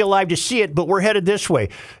I won't be alive to see it, but we're headed this way.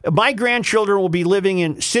 My grandchildren will be living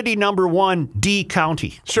in city number 1, D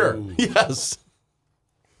County. Sure. Yes.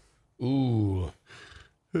 Ooh.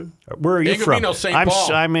 Where are you Ain't gonna from? be no St.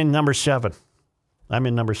 Paul. I'm in number 7. I'm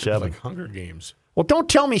in number 7. Like Hunger Games. Well, don't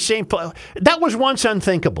tell me St. Paul. That was once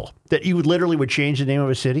unthinkable, that you would change the name of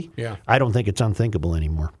a city. Yeah. I don't think it's unthinkable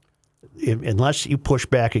anymore. Unless you push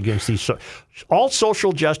back against these. All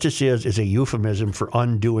social justice is a euphemism for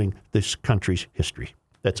undoing this country's history.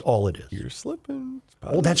 That's all it is. You're slipping.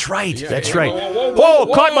 Oh, that's right. Yeah, That's yeah. right.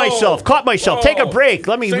 Whoa, Caught myself. Whoa. Take a break.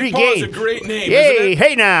 Let me St. regain. Paul's a great name, Yay, isn't it?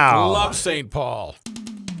 hey now. Love St. Paul.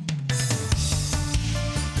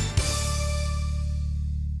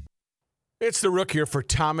 It's the Rook here for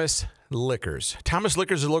Thomas Liquors. Thomas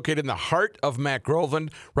Liquors is located in the heart of Mac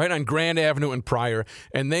Groveland, right on Grand Avenue in Pryor,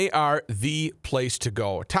 and they are the place to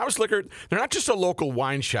go. Thomas Liquor, they're not just a local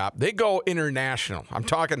wine shop. They go international. I'm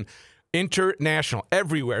talking international,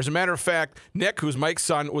 everywhere. As a matter of fact, Nick, who's Mike's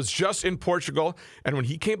son, was just in Portugal, and when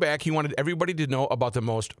he came back, he wanted everybody to know about the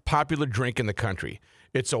most popular drink in the country.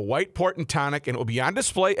 It's a white port and tonic, and it will be on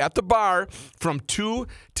display at the bar from 2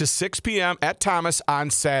 to 6 p.m. at Thomas on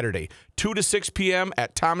Saturday. 2 to 6 p.m.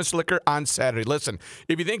 at Thomas Liquor on Saturday. Listen,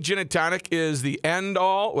 if you think gin and tonic is the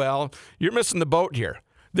end-all, well, you're missing the boat here.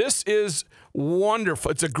 This is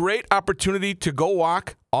wonderful. It's a great opportunity to go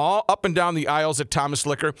walk all up and down the aisles at Thomas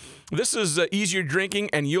Liquor. This is easier drinking,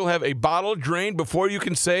 and you'll have a bottle drained before you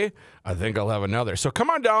can say, I think I'll have another. So come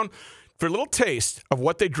on down for a little taste of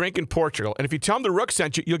what they drink in Portugal. And if you tell them the Rook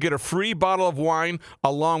sent you, you'll get a free bottle of wine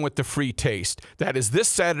along with the free taste. That is this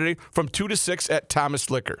Saturday from 2 to 6 at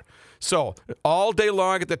Thomas Liquor. So all day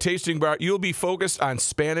long at the tasting bar, you'll be focused on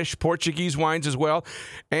Spanish, Portuguese wines as well.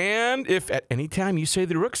 And if at any time you say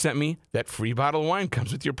the Rook sent me, that free bottle of wine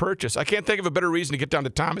comes with your purchase. I can't think of a better reason to get down to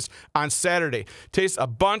Thomas on Saturday. Taste a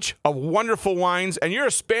bunch of wonderful wines, and you're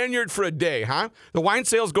a Spaniard for a day, huh? The wine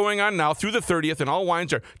sale's going on now through the 30th, and all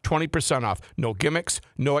wines are 20% off. No gimmicks,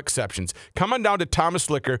 no exceptions. Come on down to Thomas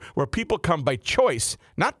Liquor, where people come by choice,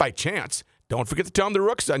 not by chance. Don't forget to tell them the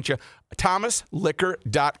Rook sent you.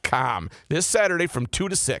 ThomasLiquor.com. This Saturday from 2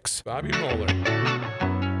 to 6. Bobby Moeller.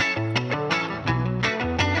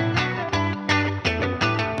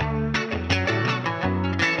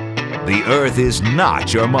 The Earth is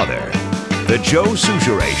not your mother. The Joe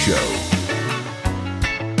Souchere Show.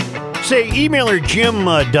 Say, emailer Jim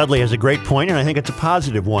Dudley has a great point, and I think it's a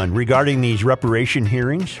positive one, regarding these reparation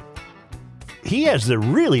hearings. He has the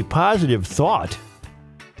really positive thought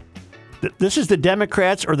that this is the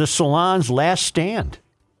Democrats or the salon's last stand.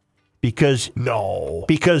 Because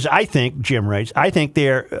I think, Jim writes, I think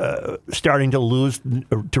they're starting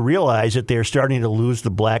to realize that they're starting to lose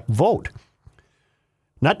the black vote.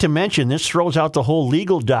 Not to mention, this throws out the whole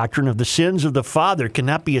legal doctrine of the sins of the father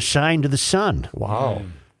cannot be assigned to the son. Wow.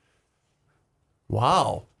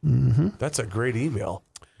 Wow. Mm-hmm. That's a great email.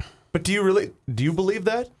 But do you believe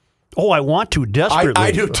that? Oh, I want to desperately.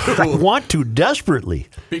 I do too. I want to desperately.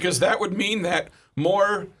 Because that would mean that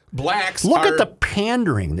more blacks Look are... at the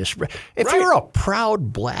pandering. If you're a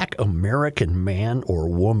proud black American man or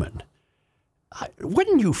woman,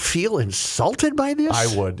 wouldn't you feel insulted by this?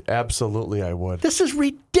 I would. Absolutely, I would. This is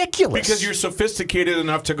ridiculous. Because you're sophisticated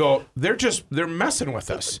enough to go, they're messing with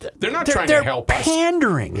us. They're not trying to help us. They're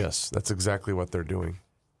pandering. Yes, that's exactly what they're doing.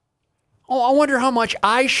 Oh, I wonder how much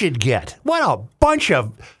I should get. What a bunch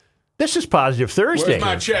of... This is Positive Thursday. Where's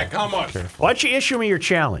my check? How much? Why don't you issue me your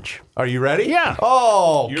challenge? Are you ready? Yeah.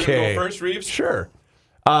 Oh, You okay. gonna go first, Reeves? Sure.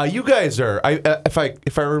 You guys are. If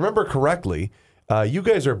I remember correctly, you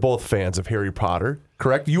guys are both fans of Harry Potter,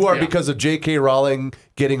 correct? You are because of J.K. Rowling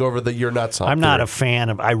getting over the "you're nuts" hump. I'm not theory. a fan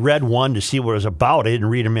of... I read one to see what it was about. I didn't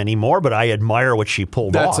read them anymore, but I admire what she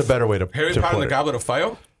pulled off. That's a better way to Harry to Potter and put the it. Goblet of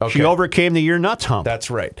Fire? Okay. She overcame the "you're nuts" hump. That's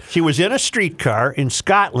right. She was in a streetcar in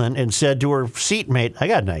Scotland and said to her seatmate, I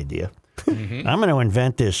got an idea. I'm going to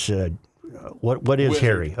invent this... what is Wizard.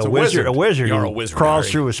 Harry? It's a wizard. A wizard. You're who a wizard, crawls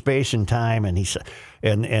Harry. through space and time, and he said,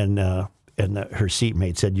 and her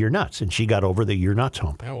seatmate said, "You're nuts," and she got over the "you're nuts"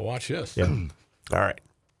 hump. Yeah, well, watch this. All right.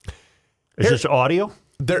 Is this audio?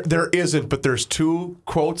 There isn't, but there's two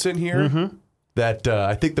quotes in here that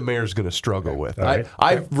I think the mayor's going to struggle with. right.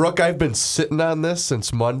 Rook, I've been sitting on this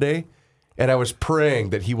since Monday, and I was praying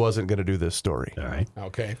that he wasn't going to do this story. All right.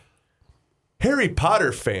 Okay. Harry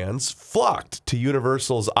Potter fans flocked to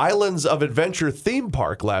Universal's Islands of Adventure theme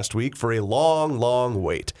park last week for a long, long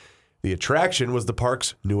wait. The attraction was the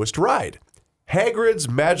park's newest ride, Hagrid's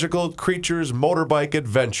Magical Creatures Motorbike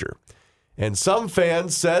Adventure. And some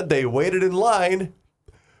fans said they waited in line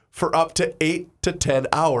for up to 8 to 10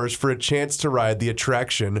 hours for a chance to ride the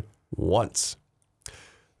attraction once.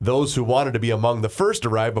 Those who wanted to be among the first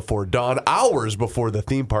arrived before dawn, hours before the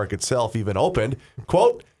theme park itself even opened,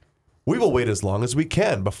 quote, "We will wait as long as we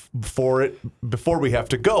can before we have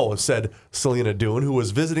to go," said Selena Doon, who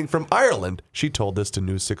was visiting from Ireland. She told this to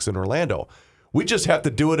News 6 in Orlando. "We just have to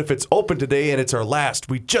do it if it's open today and it's our last.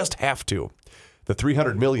 We just have to." The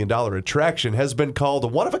 $300 million attraction has been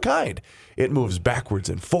called one of a kind. It moves backwards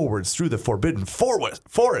and forwards through the forbidden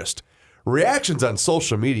forest. Reactions on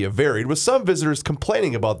social media varied, with some visitors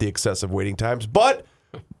complaining about the excessive waiting times, but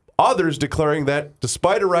others declaring that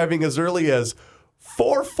despite arriving as early as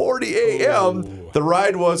 4:40 a.m., the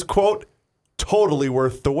ride was, quote, totally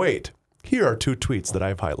worth the wait. Here are two tweets that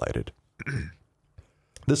I've highlighted.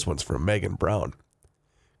 This one's from Megan Brown.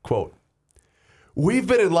 Quote, "We've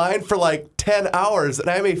been in line for like 10 hours, and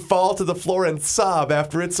I may fall to the floor and sob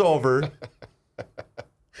after it's over."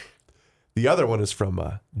 The other one is from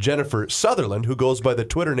Jennifer Sutherland, who goes by the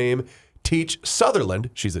Twitter name Teach Sutherland.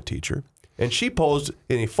 She's a teacher. And she posed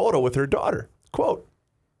in a photo with her daughter. Quote,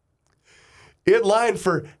 "In line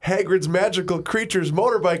for Hagrid's Magical Creatures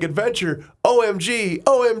Motorbike Adventure. OMG,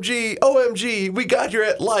 OMG, OMG. We got here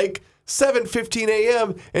at like 7:15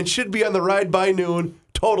 a.m. and should be on the ride by noon.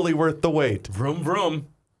 Totally worth the wait." Vroom, vroom.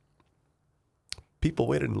 People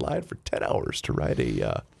waited in line for 10 hours to ride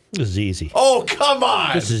a... This is easy. Oh, come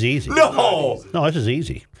on! This is easy. No! No, this is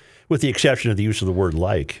easy. With the exception of the use of the word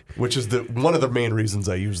 "like." Which is one of the main reasons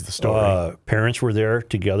I use the story. Parents were there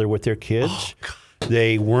together with their kids.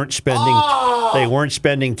 They weren't spending they weren't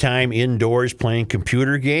spending time indoors playing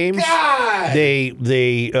computer games. God!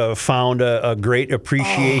 They found a great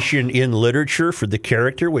appreciation in literature for the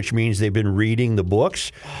character, which means they've been reading the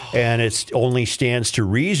books, and it only stands to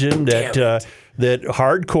reason that that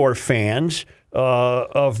hardcore fans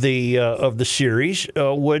of the series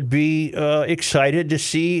would be excited to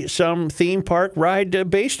see some theme park ride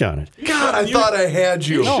based on it. God, I thought I had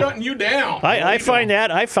you. He's shutting you down. I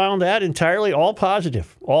found that entirely all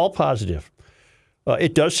positive. All positive.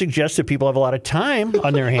 It does suggest that people have a lot of time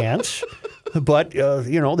on their hands, but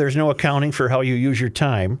there's no accounting for how you use your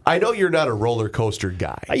time. I know you're not a roller coaster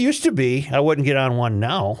guy. I used to be. I wouldn't get on one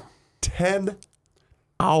now. 10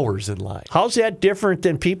 hours in line. How's that different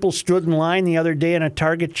than people stood in line the other day in a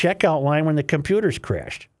Target checkout line when the computers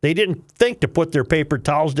crashed? They didn't think to put their paper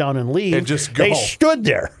towels down and leave. And just go. They stood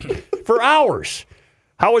there for hours.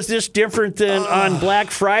 How is this different than on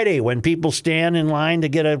Black Friday when people stand in line to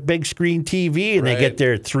get a big screen TV and they get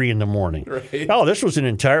there at 3 a.m? Right. Oh, this was an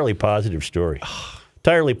entirely positive story.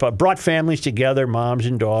 Brought families together, moms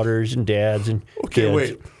and daughters and dads and kids.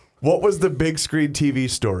 Wait. What was the big screen TV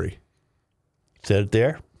story? Said it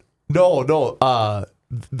there? No.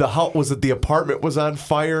 Was it the apartment was on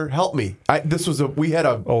fire? Help me. Where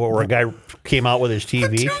a guy came out with his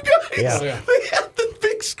TV. Two guys. Yeah. They had the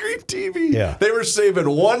big screen TV. Yeah. They were saving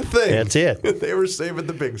one thing. That's it. They were saving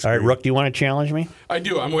the big screen. All right, Rook, do you want to challenge me? I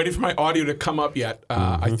do. I'm waiting for my audio to come up yet.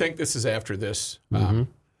 I think this is after this one,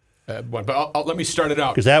 but let me start it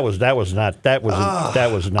out. Because that was not. I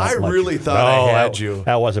much really of- thought I No, had you.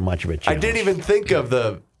 That wasn't much of a I challenge. didn't even think of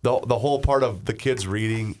the whole part of the kids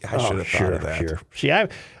reading. I should have thought of that. Sure. See,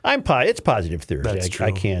 it's positive Thursday. That's true.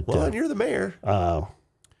 I can't. Well, and you're the mayor.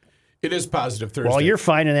 It is positive Thursday. Well, you're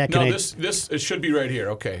finding that. No, this it should be right here.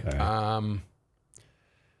 Okay. Right.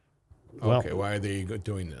 Okay. Why are they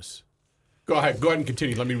doing this? Go ahead and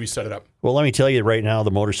continue. Let me reset it up. Well, let me tell you right now,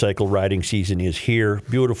 the motorcycle riding season is here.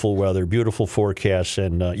 Beautiful weather, beautiful forecasts,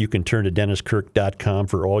 and you can turn to DennisKirk.com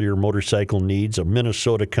for all your motorcycle needs. A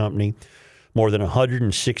Minnesota company, more than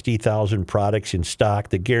 160,000 products in stock,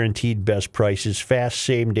 the guaranteed best prices, fast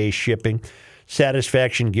same-day shipping.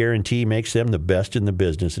 Satisfaction guarantee makes them the best in the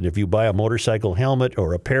business. And if you buy a motorcycle helmet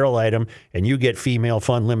or apparel item and you get female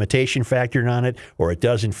fun limitation factored on it, or it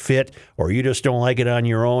doesn't fit, or you just don't like it on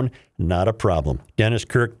your own, not a problem.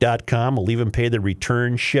 DennisKirk.com will even pay the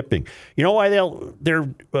return shipping. You know why they're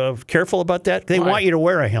careful about that? They want you to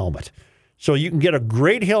wear a helmet. So you can get a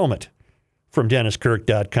great helmet from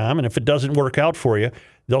DennisKirk.com, and if it doesn't work out for you,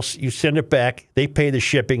 you send it back, they pay the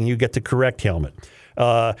shipping, and you get the correct helmet.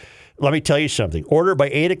 Let me tell you something. Order by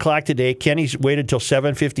 8 o'clock today. Kenny's waited till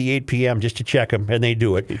 7:58 p.m. just to check them, and they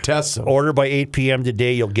do it. He tests them. Order by 8 p.m.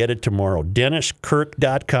 today. You'll get it tomorrow.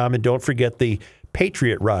 DennisKirk.com, and don't forget the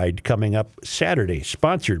Patriot Ride coming up Saturday,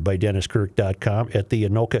 sponsored by DennisKirk.com at the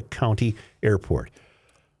Anoka County Airport.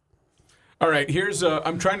 All right, here's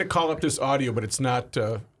I'm trying to call up this audio, but it's not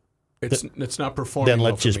it's not performing. Then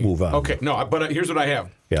well let's for just me. move on. Okay, no, but here's what I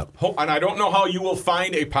have. Yep. And I don't know how you will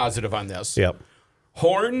find a positive on this. Yep.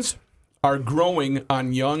 Horns are growing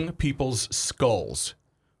on young people's skulls.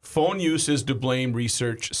 Phone use is to blame,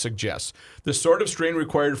 research suggests. The sort of strain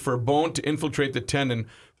required for a bone to infiltrate the tendon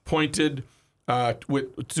pointed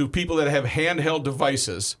to people that have handheld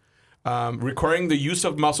devices, requiring the use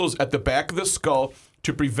of muscles at the back of the skull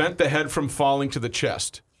to prevent the head from falling to the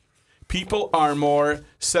chest. People are more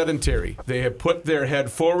sedentary. They have put their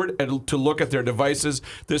head forward to look at their devices.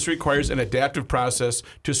 This requires an adaptive process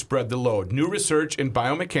to spread the load. New research in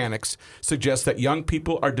biomechanics suggests that young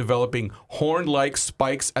people are developing horn-like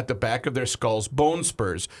spikes at the back of their skulls, bone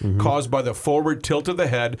spurs, caused by the forward tilt of the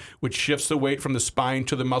head, which shifts the weight from the spine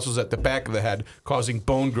to the muscles at the back of the head, causing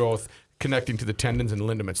bone growth connecting to the tendons and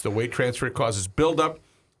ligaments. The weight transfer causes buildup.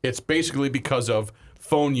 It's basically because of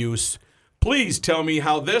phone use. Please tell me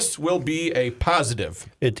how this will be a positive.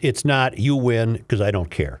 It's not you win because I don't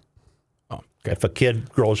care. Oh, okay. If a kid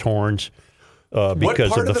grows horns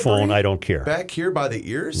because of the phone, brain? I don't care. Back here by the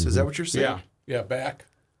ears? Is that what you're saying? Yeah, back.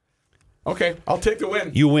 Okay, I'll take the win.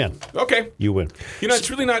 You win. Okay. You win. You know, it's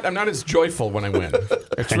really not, I'm not as joyful when I win.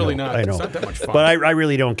 It's really not. I know. It's not that much fun. But I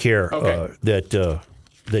really don't care that kids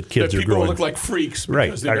that are people growing. look like freaks. Right.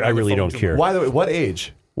 Because they've been I on the really phone don't too care. much. By the way, what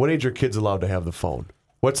age? What age are kids allowed to have the phone?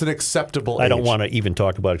 What's an acceptable age? I don't want to even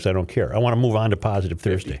talk about it because I don't care. I want to move on to Positive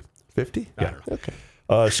Thursday. 50? Yeah.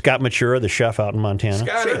 Okay. Scott Matura, the chef out in Montana.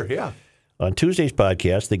 Scotty. Sure, yeah. On Tuesday's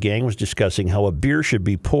podcast, the gang was discussing how a beer should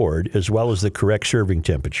be poured as well as the correct serving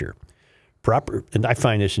temperature. And I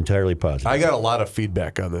find this entirely positive. I got a lot of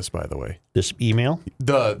feedback on this, by the way. This email?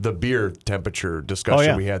 The beer temperature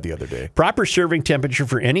discussion we had the other day. Proper serving temperature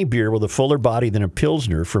for any beer with a fuller body than a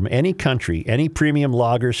Pilsner from any country, any premium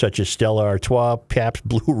lager such as Stella Artois, Pabst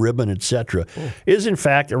Blue Ribbon, etc., is in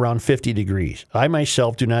fact around 50 degrees. I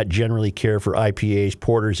myself do not generally care for IPAs,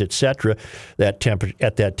 porters, etc. at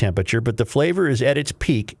that temperature, but the flavor is at its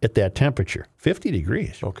peak at that temperature, 50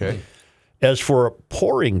 degrees. Okay. As for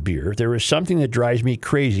pouring beer, there is something that drives me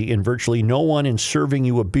crazy, and virtually no one in serving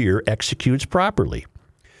you a beer executes properly.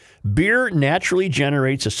 Beer naturally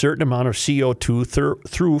generates a certain amount of CO2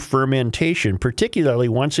 through fermentation, particularly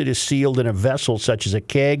once it is sealed in a vessel such as a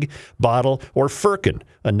keg, bottle, or firkin,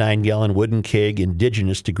 a 9-gallon wooden keg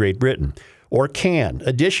indigenous to Great Britain, or can.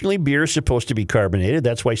 Additionally, beer is supposed to be carbonated.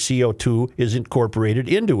 That's why CO2 is incorporated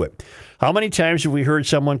into it. How many times have we heard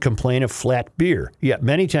someone complain of flat beer? Yet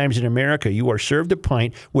many times in America, you are served a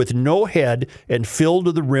pint with no head and filled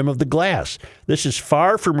to the rim of the glass. This is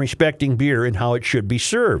far from respecting beer and how it should be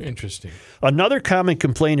served. Interesting. Another common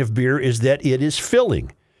complaint of beer is that it is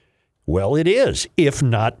filling. Well, it is, if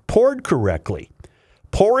not poured correctly.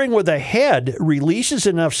 Pouring with a head releases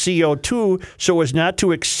enough CO2 so as not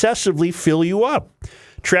to excessively fill you up.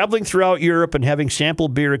 Traveling throughout Europe and having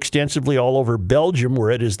sampled beer extensively all over Belgium,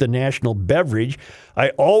 where it is the national beverage, I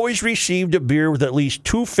always received a beer with at least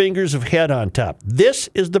 2 fingers of head on top. This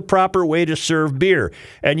is the proper way to serve beer,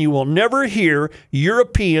 and you will never hear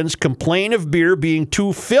Europeans complain of beer being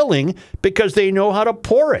too filling because they know how to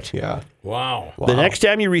pour it. Yeah. Wow. The next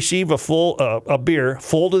time you receive a beer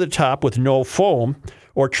full to the top with no foam,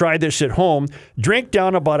 or try this at home, drink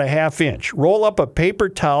down about a half-inch. Roll up a paper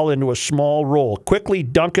towel into a small roll. Quickly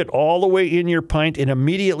dunk it all the way in your pint and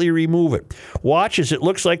immediately remove it. Watch as it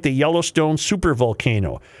looks like the Yellowstone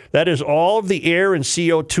supervolcano. That is all of the air and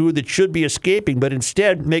CO2 that should be escaping, but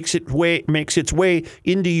instead makes its way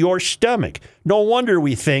into your stomach. No wonder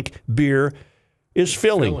we think beer is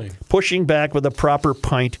filling. Filling. Pushing back with a proper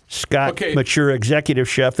pint, Scott Okay. Mature, executive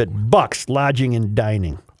chef at Buck's Lodging and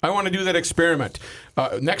Dining. I want to do that experiment.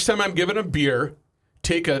 Next time I'm giving a beer,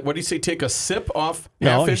 take a sip off,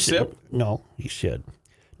 half-inch sip. No, he said,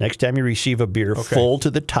 next time you receive a beer full to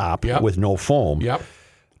the top with no foam,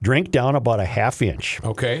 drink down about a half inch.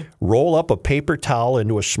 Okay. Roll up a paper towel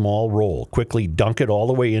into a small roll. Quickly dunk it all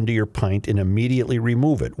the way into your pint and immediately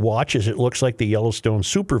remove it. Watch as it looks like the Yellowstone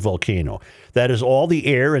supervolcano. That is all the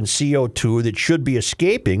air and CO2 that should be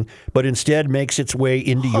escaping, but instead makes its way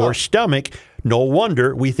into your stomach. No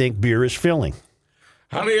wonder we think beer is filling.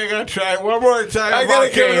 Honey, I gotta try it one more time. I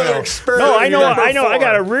gotta give another experiment. No, I know. I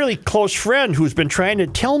got a really close friend who's been trying to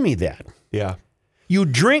tell me that. Yeah. You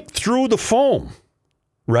drink through the foam,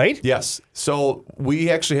 right? Yes. So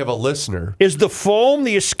we actually have a listener. Is the foam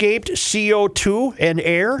the escaped CO2 and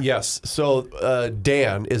air? Yes. So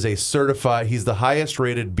Dan is he's the highest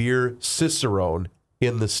rated beer cicerone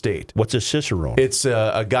in the state. What's a cicerone? It's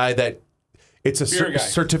a guy it's a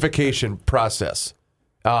certification process.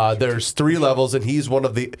 There's 3 levels, and he's one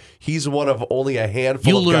of only a handful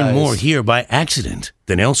You'll of learn guys. more here by accident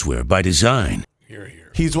than elsewhere by design.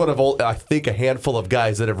 He's one of, I think, a handful of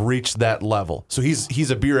guys that have reached that level. So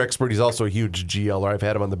he's a beer expert. He's also a huge GLer. I've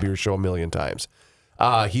had him on the beer show a million times.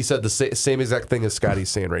 He said the same exact thing as Scotty's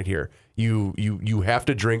saying right here. You have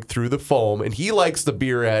to drink through the foam, and he likes the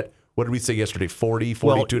beer at, what did we say yesterday, 40,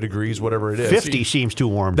 42 degrees, whatever it is. 50 seems too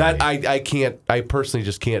warm. That I personally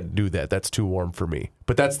just can't do that. That's too warm for me.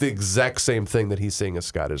 But that's the exact same thing that he's saying as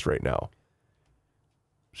Scott is right now.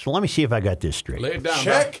 So let me see if I got this straight. Lay it down.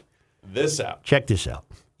 Check this out. Check this out.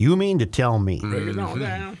 You mean to tell me Lay it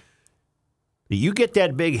down. that you get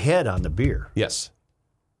that big head on the beer? Yes.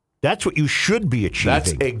 That's what you should be achieving.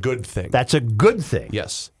 That's a good thing. That's a good thing.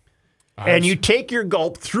 Yes. And you take your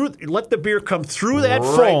gulp through, let the beer come through that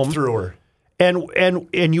right foam, through her.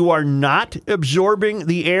 and you are not absorbing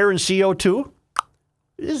the air and CO2.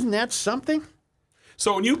 Isn't that something?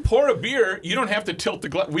 So when you pour a beer, you don't have to tilt the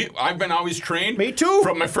glass. I've been always trained. Me too.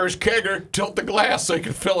 From my first kegger, tilt the glass so you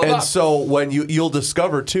can fill it And up. so when you'll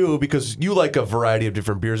discover too, because you like a variety of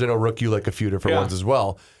different beers. I know Rook, you like a few different ones as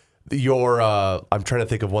well. I'm trying to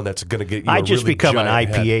think of one that's going to get you. I just really become an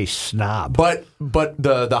giant IPA head. snob. But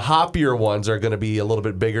the hoppier ones are going to be a little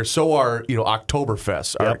bit bigger. So are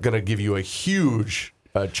Oktoberfest are going to give you a huge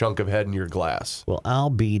chunk of head in your glass. Well, I'll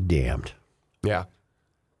be damned. Yeah.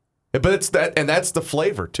 But it's that, and that's the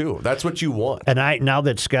flavor too. That's what you want. And now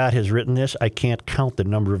that Scott has written this, I can't count the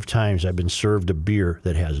number of times I've been served a beer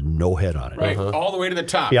that has no head on it. Right, all the way to the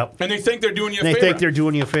top. Yep. And they think they're doing you a They favor. think they're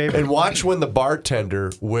doing you a favor. And watch when the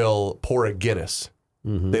bartender will pour a Guinness.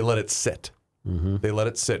 They let it sit. They let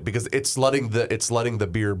it sit because it's letting the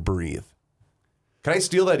beer breathe. Can I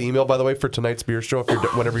steal that email, by the way, for tonight's beer show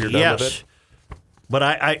whenever you're done with it?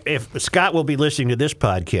 But if Scott will be listening to this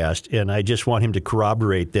podcast, and I just want him to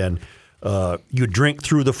corroborate then, you drink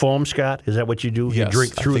through the foam, Scott? Is that what you do? Yes, you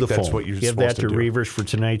drink through I think the that's foam. what you're Give that supposed to to do. Reavers for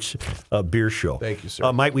tonight's beer show. Thank you, sir.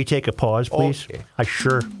 Might we take a pause, please? Okay.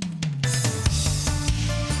 Sure.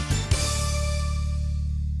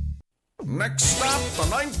 Next stop, the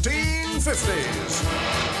 1950s.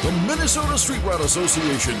 The Minnesota Street Rod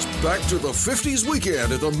Association's back to the 50s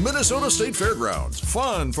weekend at the Minnesota State Fairgrounds.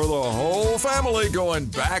 Fun for the whole family going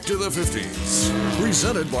back to the 50s.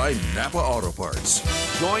 Presented by Napa Auto Parts.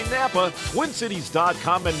 Join Napa,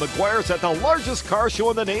 TwinCities.com, and McGuire's at the largest car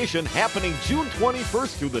show in the nation happening June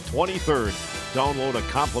 21st through the 23rd. Download a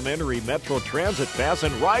complimentary Metro Transit Pass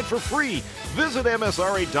and ride for free. Visit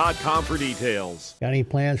MSRA.com for details. Got any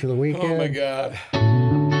plans for the weekend? Oh, my God.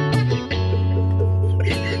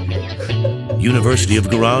 University of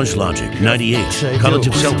Garage Logic, 98. Yes, I College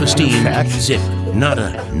do. of Self-Esteem, Fact. zip,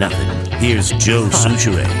 nada, nothing. Here's Joe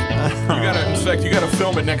Souchere. You gotta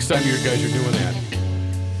film it next time you guys are doing that.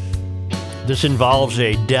 This involves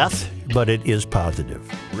a death, but it is positive.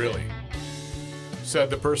 Really?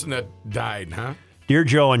 Said the person that died, huh? Dear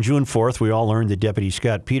Joe, on June 4th, we all learned that Deputy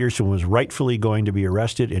Scott Peterson was rightfully going to be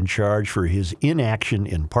arrested and charged for his inaction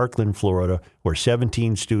in Parkland, Florida, where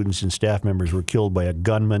 17 students and staff members were killed by a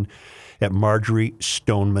gunman at Marjorie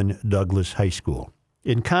Stoneman Douglas High School.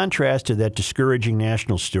 In contrast to that discouraging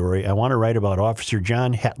national story, I want to write about Officer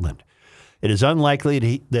John Hetland. It is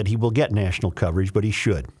unlikely that he will get national coverage, but he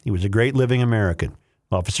should. He was a great living American.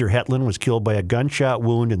 Officer Hetland was killed by a gunshot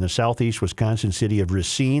wound in the southeast Wisconsin city of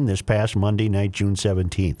Racine this past Monday night, June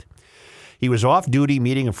 17th. He was off duty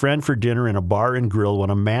meeting a friend for dinner in a bar and grill when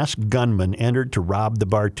a masked gunman entered to rob the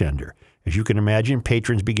bartender. As you can imagine,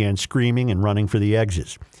 patrons began screaming and running for the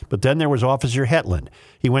exits. But then there was Officer Hetland.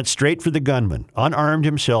 He went straight for the gunman. Unarmed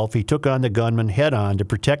himself, he took on the gunman head-on to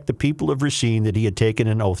protect the people of Racine that he had taken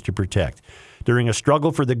an oath to protect. During a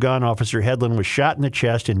struggle for the gun, Officer Hetland was shot in the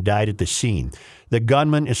chest and died at the scene. The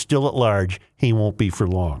gunman is still at large. He won't be for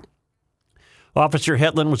long. Officer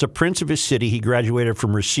Hetland was a prince of his city. He graduated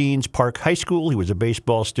from Racine's Park High School. He was a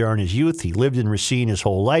baseball star in his youth. He lived in Racine his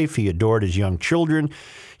whole life. He adored his young children.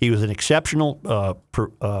 He was an exceptional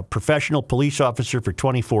professional police officer for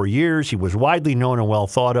 24 years. He was widely known and well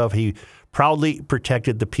thought of. He proudly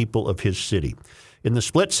protected the people of his city. In the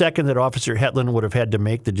split second that Officer Hetland would have had to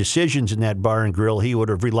make the decisions in that bar and grill, he would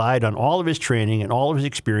have relied on all of his training and all of his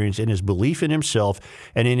experience and his belief in himself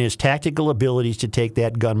and in his tactical abilities to take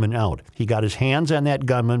that gunman out. He got his hands on that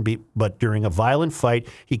gunman, but during a violent fight,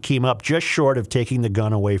 he came up just short of taking the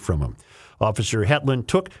gun away from him. Officer Hetland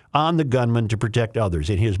took on the gunman to protect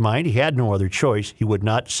others. In his mind, he had no other choice. He would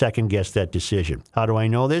not second-guess that decision. How do I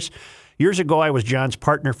know this? Years ago, I was John's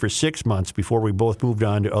partner for 6 months before we both moved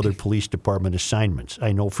on to other police department assignments.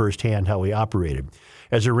 I know firsthand how he operated.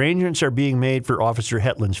 As arrangements are being made for Officer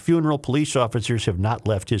Hetland's funeral, police officers have not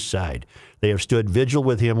left his side. They have stood vigil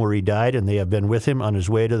with him where he died, and they have been with him on his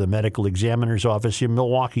way to the medical examiner's office in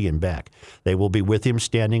Milwaukee and back. They will be with him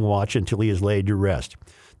standing watch until he is laid to rest.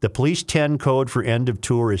 The police 10 code for end of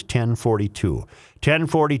tour is 1042.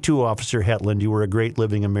 1042, Officer Hetland, you were a great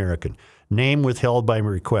living American. Name withheld by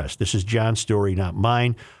request. This is John's story, not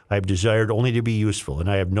mine. I have desired only to be useful, and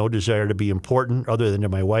I have no desire to be important other than to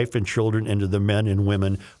my wife and children and to the men and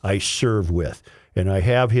women I serve with. And I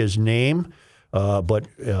have his name, but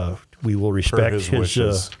we will respect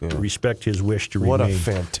respect his wish to remain. What a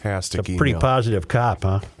fantastic It's a pretty positive cop,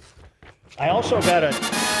 huh? I also got a...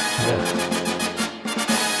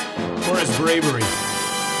 For his bravery.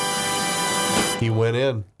 He went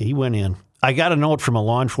in. He went in. I got a note from a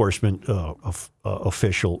law enforcement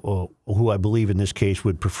official who I believe in this case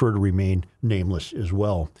would prefer to remain nameless as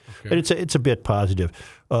well. Okay. And it's a bit positive.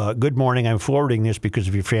 Good morning. I'm forwarding this because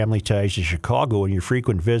of your family ties to Chicago and your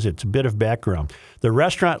frequent visits. A bit of background. The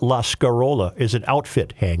restaurant La Scarola is an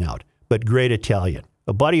outfit hangout, but great Italian.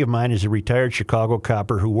 A buddy of mine is a retired Chicago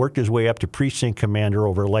copper who worked his way up to precinct commander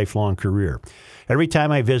over a lifelong career. Every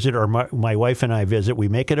time I visit, or my wife and I visit, we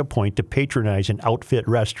make it a point to patronize an outfit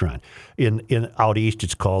restaurant. In out east,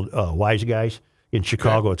 it's called Wise Guys. In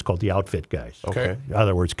Chicago, It's called the Outfit Guys. Okay. In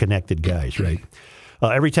other words, connected guys, right?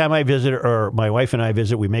 Every time I visit, or my wife and I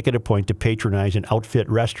visit, we make it a point to patronize an outfit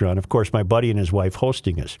restaurant. Of course, my buddy and his wife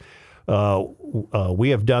hosting us. We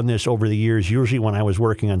have done this over the years, usually when I was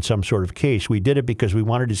working on some sort of case. We did it because we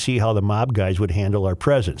wanted to see how the mob guys would handle our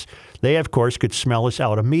presence. They, of course, could smell us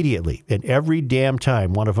out immediately. And every damn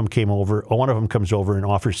time one of them comes over and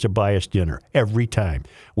offers to buy us dinner. Every time.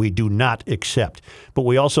 We do not accept. But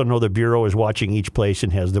we also know the Bureau is watching each place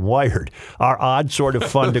and has them wired. Our odd sort of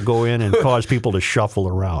fun to go in and cause people to shuffle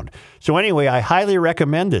around. So anyway, I highly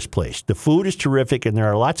recommend this place. The food is terrific, and there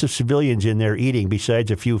are lots of civilians in there eating besides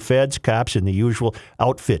a few feds, cops, and the usual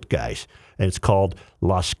outfit guys. And it's called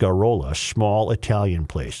La Scarola, a small Italian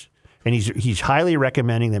place. And he's highly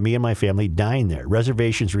recommending that me and my family dine there.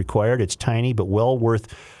 Reservations required. It's tiny, but well worth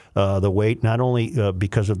the wait, not only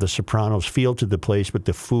because of the Sopranos feel to the place, but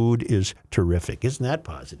the food is terrific. Isn't that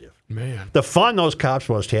positive? Man. The fun those cops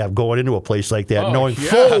must have going into a place like that, knowing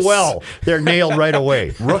full well they're nailed right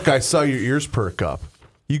away. Rook, I saw your ears perk up.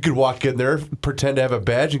 You could walk in there, pretend to have a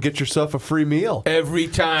badge, and get yourself a free meal. Every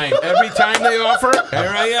time they offer, here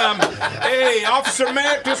I am. Hey, Officer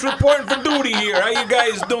Mac, just reporting for duty here. How you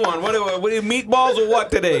guys doing? What are you, meatballs or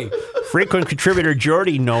what today? Frequent contributor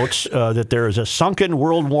Jordy notes that there is a sunken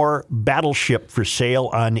World War battleship for sale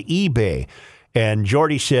on eBay. And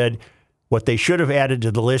Jordy said what they should have added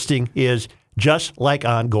to the listing is just like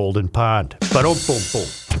on Golden Pond. Boom, boom, boom.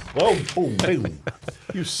 Whoa, boom, boom.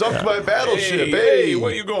 You sunk my battleship. Hey,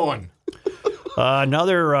 where you going?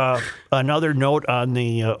 Another note on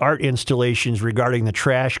the art installations regarding the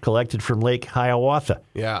trash collected from Lake Hiawatha.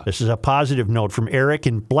 Yeah. This is a positive note from Eric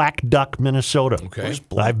in Black Duck, Minnesota. Okay.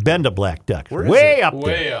 I've been to Black Duck. Where is Way it? up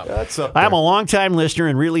Way there. up. That's up there. I'm a longtime listener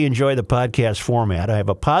and really enjoy the podcast format. I have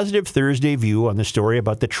a positive Thursday view on the story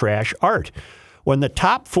about the trash art. When the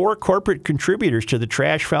top 4 corporate contributors to the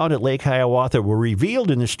trash found at Lake Hiawatha were revealed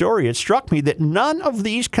in the story, it struck me that none of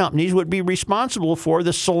these companies would be responsible for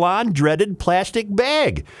the salon-dreaded plastic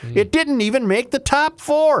bag. It didn't even make the top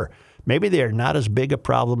 4. Maybe they are not as big a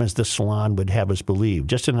problem as the salon would have us believe.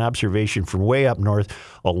 Just an observation from way up north,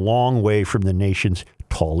 a long way from the nation's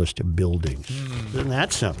tallest buildings. Isn't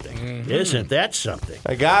that something? Isn't that something?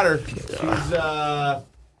 I got her.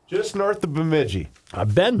 Just north of Bemidji.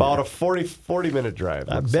 I've been About there. a 40-minute drive.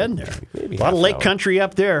 I've been there. Maybe A lot of half an lake hour. country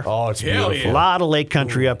up there. Oh, it's Hell beautiful. A lot of lake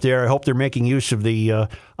country up there. I hope they're making use of the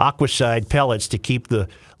Aquacide pellets to keep the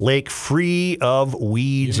lake free of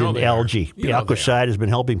weeds You know and they are. algae. You The know they Aquacide has been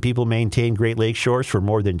helping people maintain Great Lake shores for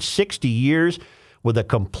more than 60 years with a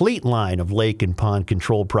complete line of lake and pond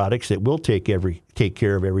control products that will take care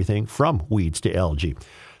of everything from weeds to algae.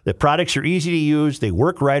 The products are easy to use. They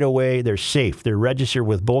work right away. They're safe. They're registered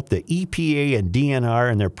with both the EPA and DNR,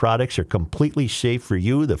 and their products are completely safe for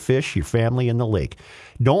you, the fish, your family, and the lake.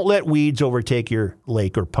 Don't let weeds overtake your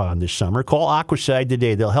lake or pond this summer. Call Aquacide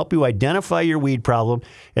today. They'll help you identify your weed problem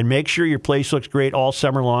and make sure your place looks great all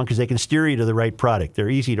summer long because they can steer you to the right product. They're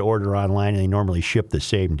easy to order online, and they normally ship the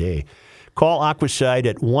same day. Call Aquacide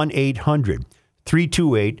at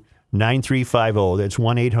 1-800-328-9350. That's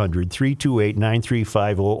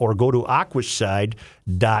 1-800-328-9350, or go to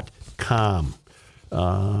aquacide.com.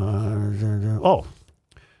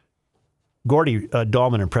 Gordy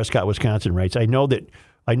Dahlman in Prescott, Wisconsin writes, I know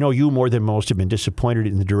you more than most have been disappointed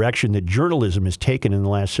in the direction that journalism has taken in the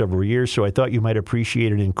last several years, so I thought you might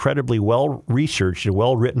appreciate an incredibly well-researched and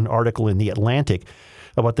well-written article in The Atlantic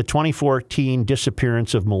about the 2014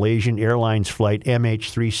 disappearance of Malaysian Airlines flight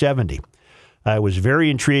MH370. I was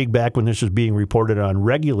very intrigued back when this was being reported on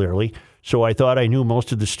regularly, so I thought I knew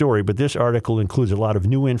most of the story, but this article includes a lot of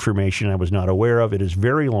new information I was not aware of. It is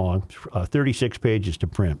very long, 36 pages to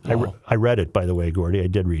print. I read it, by the way, Gordy. I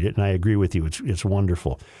did read it, and I agree with you. It's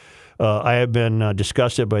wonderful. I have been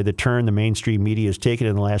disgusted by the turn the mainstream media has taken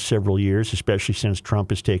in the last several years, especially since Trump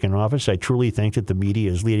has taken office. I truly think that the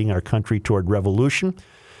media is leading our country toward revolution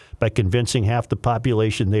by convincing half the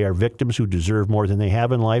population they are victims who deserve more than they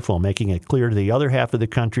have in life, while making it clear to the other half of the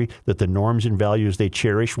country that the norms and values they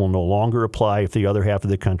cherish will no longer apply if the other half of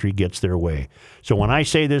the country gets their way. So when I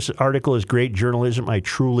say this article is great journalism, I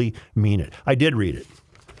truly mean it. I did read it.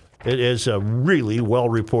 It is a really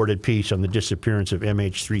well-reported piece on the disappearance of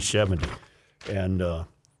MH370. And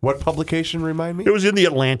what publication, remind me? It was in the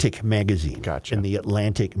Atlantic magazine. Gotcha. In the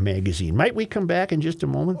Atlantic magazine. Might we come back in just a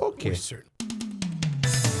moment? Okay.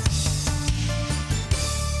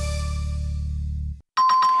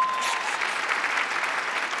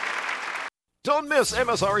 Don't miss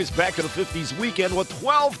MSRE's Back to the 50s weekend with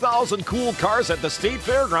 12,000 cool cars at the State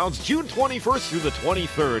Fairgrounds June 21st through the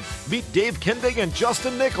 23rd. Meet Dave Kindig and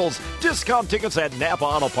Justin Nichols. Discount tickets at Napa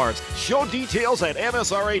Auto Parts. Show details at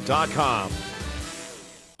MSRA.com.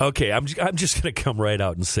 Okay, I'm just going to come right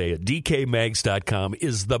out and say it. DKMags.com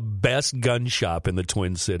is the best gun shop in the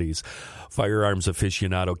Twin Cities. Firearms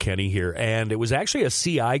aficionado Kenny here. And it was actually a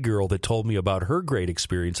CI girl that told me about her great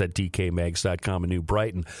experience at DKMags.com in New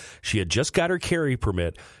Brighton. She had just got her carry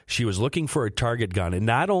permit. She was looking for a target gun. And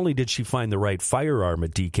not only did she find the right firearm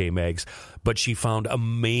at DK Mags, but she found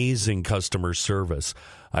amazing customer service.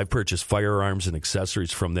 I've purchased firearms and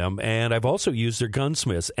accessories from them, and I've also used their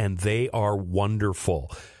gunsmiths, and they are wonderful.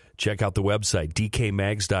 Check out the website,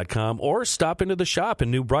 dkmags.com, or stop into the shop in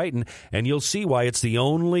New Brighton, and you'll see why it's the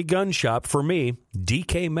only gun shop for me,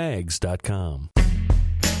 dkmags.com.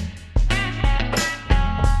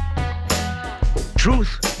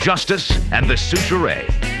 Truth, justice, and the Suture.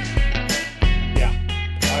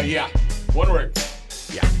 Yeah. One word.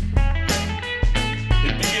 Yeah.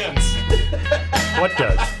 It begins. What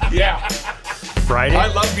does? Yeah. Friday? I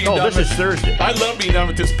love being done this is Thursday. I love being done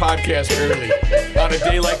with this podcast early. On a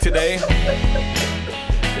day like today.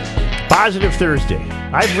 Positive Thursday.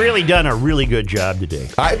 I've really done a really good job today.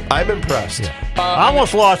 I'm impressed. I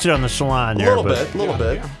almost lost it on the salon there. A little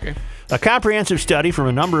bit. Okay. A comprehensive study from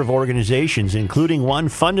a number of organizations, including one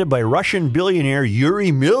funded by Russian billionaire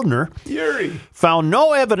Yuri Milner, found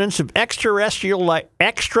no evidence of extraterrestrial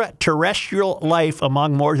life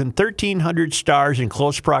among more than 1,300 stars in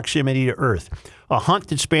close proximity to Earth, a hunt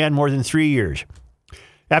that spanned more than 3 years.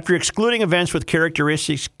 After excluding events with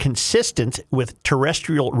characteristics consistent with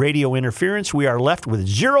terrestrial radio interference, we are left with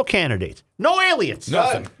 0 candidates. No aliens.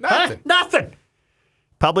 Nothing. Nothing.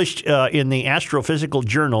 Published in the Astrophysical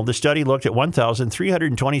Journal, the study looked at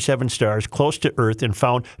 1,327 stars close to Earth and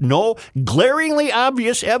found no glaringly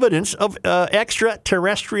obvious evidence of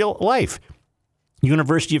extraterrestrial life.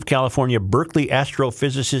 University of California, Berkeley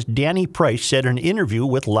astrophysicist Danny Price said in an interview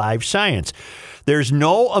with Live Science, "There's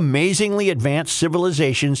no amazingly advanced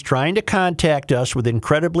civilizations trying to contact us with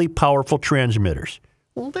incredibly powerful transmitters."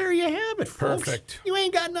 Well, there you have it, folks. Perfect. You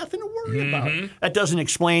ain't got nothing to worry about. That doesn't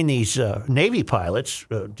explain these Navy pilots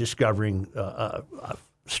discovering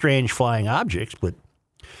strange flying objects, but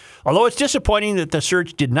although it's disappointing that the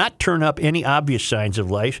search did not turn up any obvious signs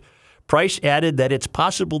of life, Price added that it's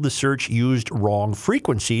possible the search used wrong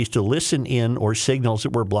frequencies to listen in or signals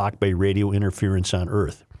that were blocked by radio interference on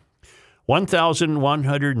Earth.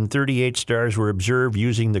 1,138 stars were observed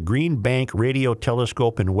using the Green Bank Radio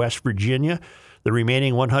Telescope in West Virginia. The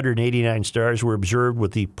remaining 189 stars were observed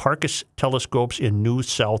with the Parkes telescopes in New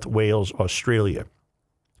South Wales, Australia.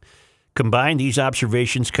 Combined, these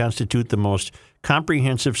observations constitute the most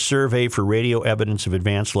comprehensive survey for radio evidence of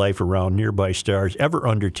advanced life around nearby stars ever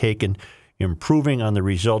undertaken, improving on the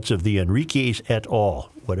results of the Enriquez et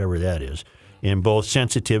al., whatever that is, in both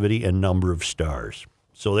sensitivity and number of stars.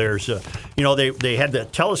 So there's, they had the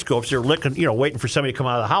telescopes. They were looking, waiting for somebody to come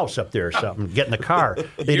out of the house up there or something, get in the car.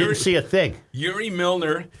 They didn't see a thing. Yuri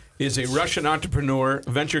Milner is a Russian entrepreneur,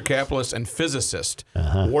 venture capitalist, and physicist.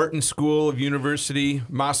 Wharton School of University,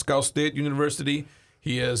 Moscow State University.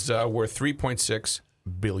 He is worth $3.6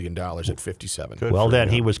 billion at 57. Well, then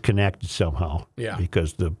he was connected somehow. Yeah.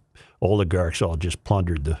 Because the oligarchs all just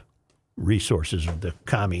plundered the resources of the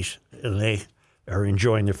commies, and they are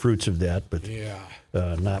enjoying the fruits of that, but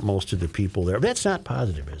not most of the people there. That's not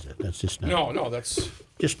positive, is it? That's just not. No, that's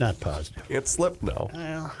just not positive. Can't slip now.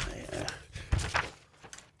 Well, yeah.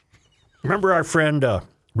 Remember our friend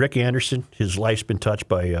Rick Anderson? His life's been touched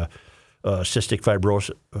by cystic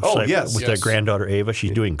fibrosis. With their granddaughter Ava.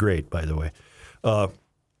 She's doing great, by the way.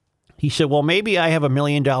 He said, well, maybe I have $1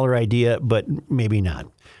 million idea, but maybe not.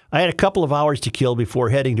 I had a couple of hours to kill before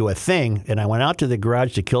heading to a thing, and I went out to the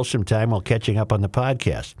garage to kill some time while catching up on the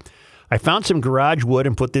podcast. I found some garage wood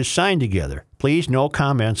and put this sign together. Please, no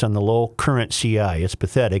comments on the low current CI. It's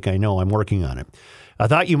pathetic. I know. I'm working on it. I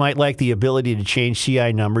thought you might like the ability to change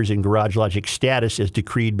CI numbers in Garage Logic status as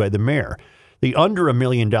decreed by the mayor. The under $1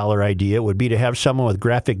 million idea would be to have someone with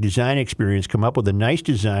graphic design experience come up with a nice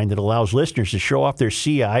design that allows listeners to show off their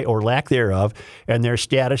CI or lack thereof and their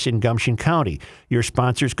status in Gumption County. Your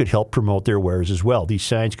sponsors could help promote their wares as well. These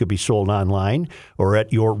signs could be sold online or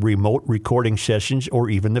at your remote recording sessions or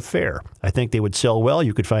even the fair. I think they would sell well.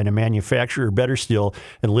 You could find a manufacturer, better still,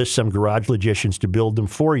 and list some garage logicians to build them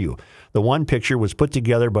for you. The one picture was put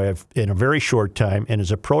together in a very short time and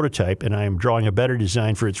is a prototype, and I am drawing a better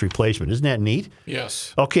design for its replacement. Isn't that neat?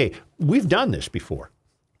 Yes. Okay, we've done this before.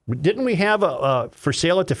 Didn't we have a for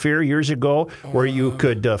sale at the fair years ago where you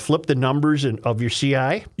could flip the numbers of your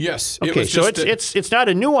CI? Yes. Okay, so it's not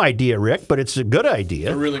a new idea, Rick, but it's a good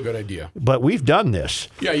idea. A really good idea. But we've done this.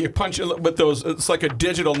 Yeah, you punch with those. It's like a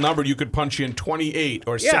digital number. You could punch in 28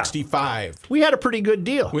 or 65. We had a pretty good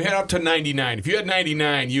deal. We had up to 99. If you had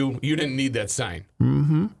 99, you didn't need that sign.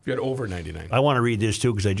 Mm-hmm. If you had over 99. I want to read this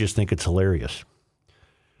too because I just think it's hilarious.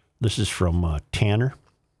 This is from Tanner.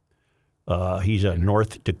 He's a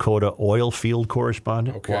North Dakota oil field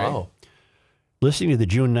correspondent. Okay. Wow. Listening to the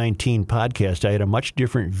June 19 podcast, I had a much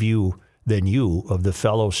different view than you of the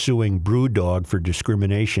fellow suing Brewdog for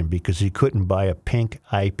discrimination because he couldn't buy a pink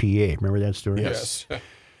IPA. Remember that story? Yes.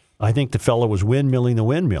 I think the fellow was windmilling the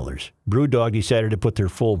windmillers. Brewdog decided to put their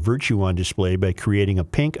full virtue on display by creating a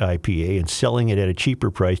pink IPA and selling it at a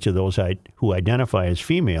cheaper price to those who identify as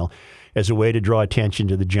female, as a way to draw attention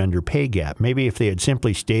to the gender pay gap. Maybe if they had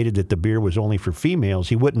simply stated that the beer was only for females,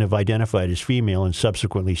 he wouldn't have identified as female and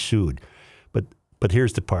subsequently sued. But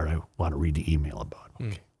here's the part I want to read the email about.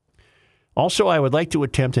 Okay. Also, I would like to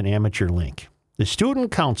attempt an amateur link. The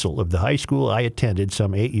student council of the high school I attended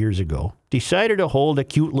some 8 years ago decided to hold a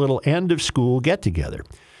cute little end-of-school get-together.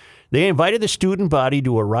 They invited the student body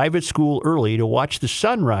to arrive at school early to watch the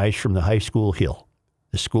sunrise from the high school hill.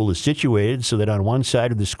 The school is situated so that on one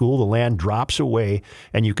side of the school, the land drops away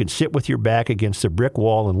and you can sit with your back against the brick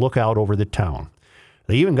wall and look out over the town.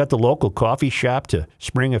 They even got the local coffee shop to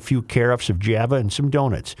spring a few carafes of Java and some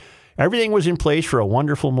donuts. Everything was in place for a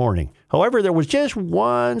wonderful morning. However, there was just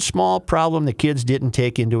one small problem the kids didn't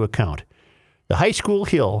take into account. The high school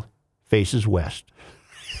hill faces west.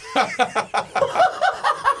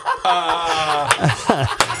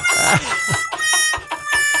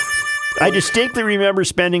 I distinctly remember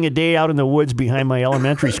spending a day out in the woods behind my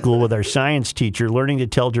elementary school with our science teacher, learning to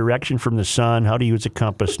tell direction from the sun, how to use a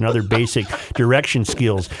compass, and other basic direction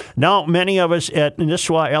skills. Now, many of us at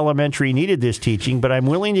Nisswa Elementary needed this teaching, but I'm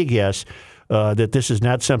willing to guess that this is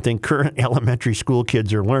not something current elementary school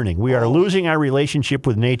kids are learning. We are losing our relationship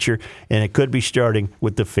with nature, and it could be starting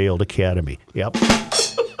with the failed academy. Yep.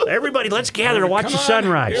 Everybody, let's gather to watch the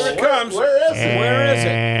sunrise. Here it comes. Where is it? Where is it?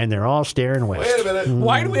 And they're all staring west. Wait a minute.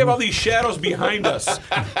 Why do we have all these shadows behind us?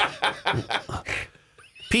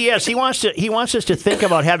 P.S. He wants us to think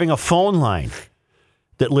about having a phone line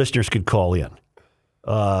that listeners could call in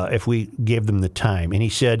if we gave them the time. And he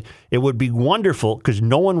said it would be wonderful because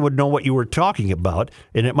no one would know what you were talking about,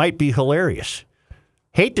 and it might be hilarious.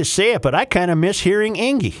 hate to say it, but I kind of miss hearing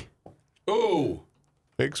Ingy. Ooh.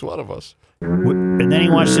 Makes one of us. And then he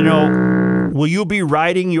wants to know, will you be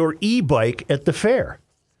riding your e-bike at the fair?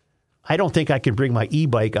 I don't think I can bring my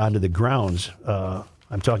e-bike onto the grounds.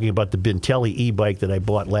 I'm talking about the Bintelli e-bike that I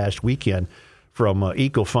bought last weekend from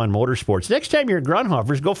EcoFun Motorsports. Next time you're at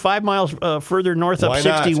Grunhoffers, go 5 miles further north up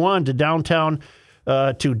 61 to downtown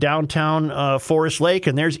Forest Lake,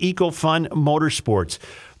 and there's EcoFun Motorsports.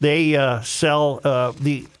 They sell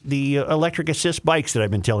the electric assist bikes that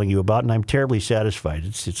I've been telling you about, and I'm terribly satisfied.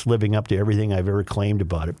 It's living up to everything I've ever claimed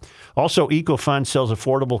about it. Also, EcoFun sells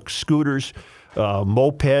affordable scooters,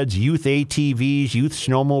 mopeds, youth ATVs, youth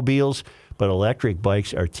snowmobiles, but electric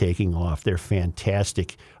bikes are taking off. They're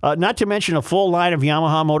fantastic. Not to mention a full line of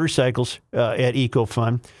Yamaha motorcycles at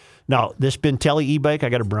EcoFun. Now, this Bintelli e-bike, I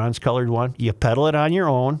got a bronze-colored one. You pedal it on your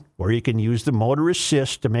own, or you can use the motor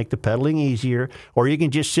assist to make the pedaling easier, or you can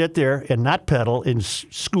just sit there and not pedal and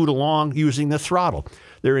scoot along using the throttle.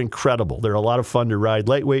 They're incredible. They're a lot of fun to ride.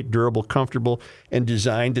 Lightweight, durable, comfortable, and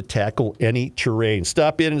designed to tackle any terrain.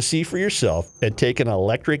 Stop in and see for yourself and take an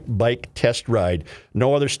electric bike test ride.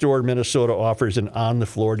 No other store in Minnesota offers an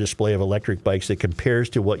on-the-floor display of electric bikes that compares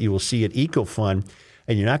to what you will see at EcoFun.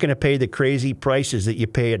 And you're not going to pay the crazy prices that you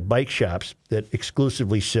pay at bike shops that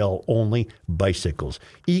exclusively sell only bicycles.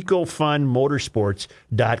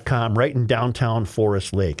 EcoFunMotorsports.com, right in downtown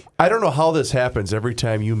Forest Lake. I don't know how this happens every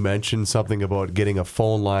time you mention something about getting a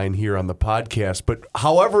phone line here on the podcast, but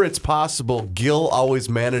however it's possible, Gil always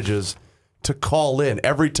manages to call in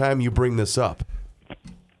every time you bring this up.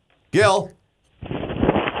 Gil?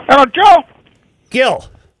 Hello, Joe. Gil.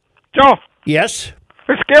 Joe. Yes?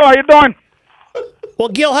 It's Gil. How you doing? Well,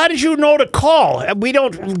 Gil, how did you know to call? We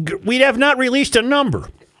have not released a number.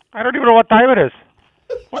 I don't even know what time it is.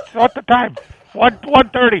 What's the time?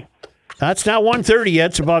 1:30. That's not 1:30 yet.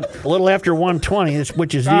 It's about a little after 1:20,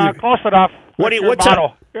 which is either. Close enough. What's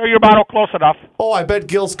up? Your bottle close enough. Oh, I bet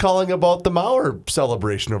Gil's calling about the Mauer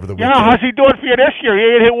celebration over the weekend. Yeah, how's he doing for you this year? He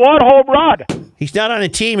hit one home run. He's not on a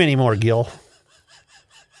team anymore, Gil.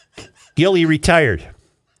 Gil, he retired.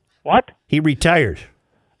 What? He retired.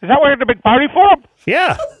 Is that why you had the big party for him?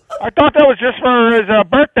 Yeah. I thought that was just for his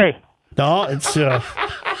birthday. No, it's I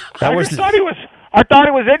thought he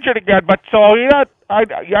was injured again, but so I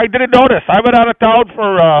didn't notice. I've been out of town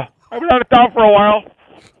for a while.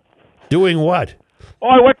 Doing what? Oh,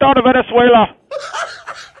 I went down to Venezuela.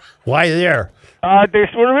 Why there? They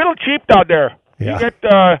were real cheap down there. Yeah.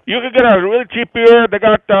 You can get a really cheap beer. They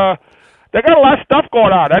got a lot of stuff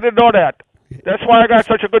going on. I didn't know that. That's why I got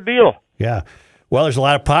such a good deal. Yeah. Well, there's a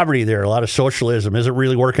lot of poverty there, a lot of socialism. Isn't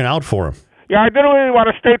really working out for him. Yeah, I didn't really want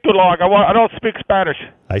to stay too long. I don't speak Spanish.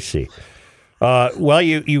 I see. Well,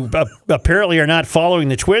 you apparently are not following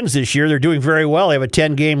the Twins this year. They're doing very well. They have a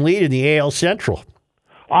 10-game lead in the AL Central.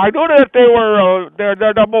 I knew that they were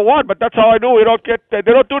they're number one, but that's all I knew. They don't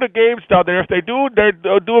do the games down there. If they do, they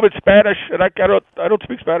do them in Spanish, and I don't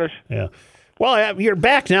speak Spanish. Yeah. Well, you're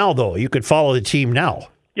back now, though. You could follow the team now.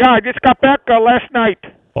 Yeah, I just got back last night.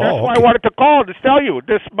 That's why I wanted to call to tell you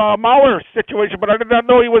this Mauer situation, but I did not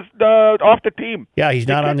know he was off the team. Yeah, he's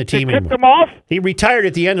not on the team anymore. anymore. They kicked him off? He retired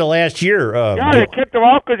at the end of last year. They kicked him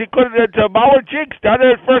off because he couldn't. Mauer jinxed down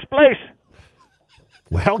there in first place.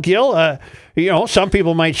 Well, Gil, some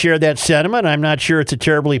people might share that sentiment. I'm not sure it's a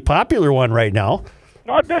terribly popular one right now.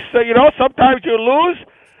 Not this, sometimes you lose.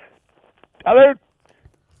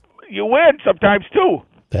 You win sometimes, too.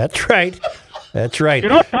 That's right. That's right.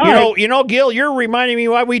 You know, Gil, you're reminding me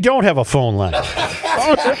why we don't have a phone line.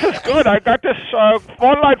 Oh, this is good. I got this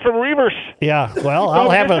phone line from Reavers. Yeah, well, I'm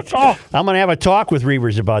going to have a talk with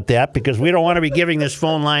Reavers about that because we don't want to be giving this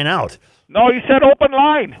phone line out. No, he said open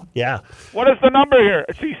line. Yeah. What is the number here?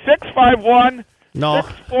 It's 651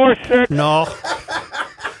 646. No,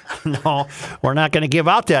 we're not going to give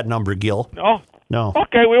out that number, Gil. No? No.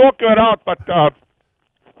 Okay, we won't give it out, but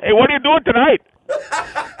hey, what are you doing tonight?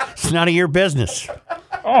 It's none of your business.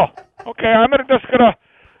 Oh, okay. I'm gonna sit out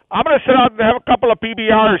and have a couple of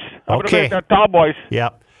PBRs. I'm gonna make the Cowboys.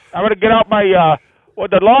 Yep. I'm gonna get out my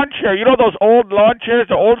the lawn chair. You know those old lawn chairs,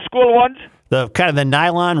 the old school ones? The kind of the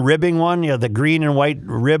nylon ribbing one, the green and white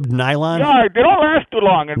ribbed nylon. Yeah, they don't last too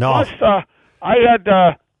long. And no. Plus, I had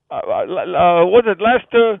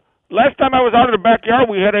last time I was out in the backyard,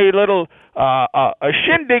 we had a little a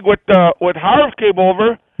shindig with Harv came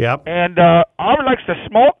over. Yep. And Harv likes to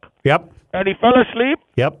smoke. Yep. And he fell asleep.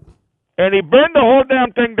 Yep. And he burned the whole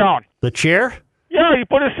damn thing down. The chair? Yeah, he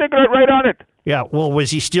put his cigarette right on it. Yeah. Well, was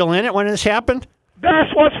he still in it when this happened?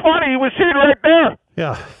 That's what's funny. He was sitting right there.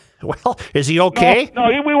 Yeah. Well, is he okay? No,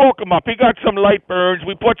 we woke him up. He got some light burns.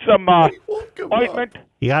 We put some ointment.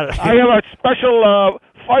 I have a special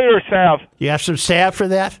fire salve. You have some salve for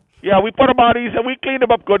that? Yeah, we put him on. We cleaned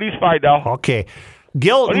him up good. He's fine now. Okay.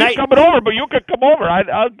 Gil, but he's coming over, but you can come over.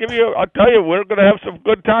 I'll tell you, we're going to have some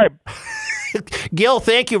good time. Gil,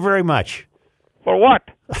 thank you very much. For what?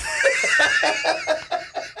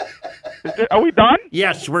 Are we done?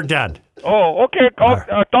 Yes, we're done. Oh, okay. I'll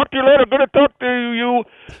talk to you later. I'm going to talk to you,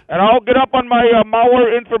 and I'll get up on my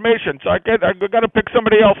Mauer information. So I got to pick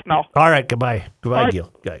somebody else now. All right, goodbye. Goodbye, Bye.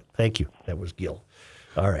 Gil. Okay, thank you. That was Gil.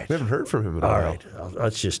 All right. We haven't heard from him in a while. All right.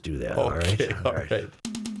 Let's just do that. All right. All right.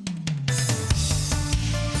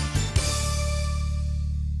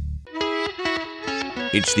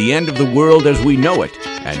 It's the end of the world as we know it,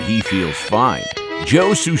 and he feels fine. Joe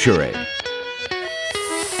Souchere.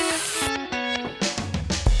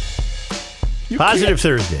 Positive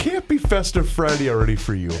Thursday. Can't be festive Friday already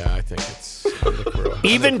for you. Yeah, I think it's...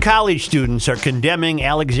 Even college students are condemning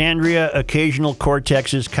Alexandria Occasional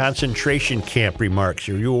Cortex's concentration camp remarks.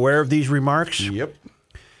 Are you aware of these remarks? Yep.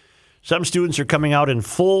 Some students are coming out in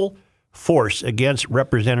full force against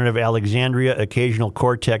Representative Alexandria Occasional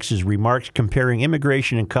Cortex's remarks comparing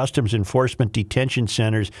immigration and customs enforcement detention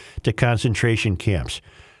centers to concentration camps.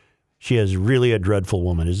 She is really a dreadful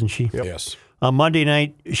woman, isn't she? Yep. Yes. On Monday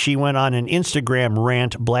night, she went on an Instagram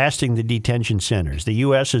rant blasting the detention centers. The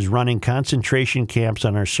U.S. is running concentration camps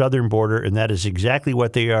on our southern border, and that is exactly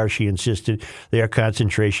what they are, she insisted. They are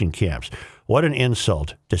concentration camps. What an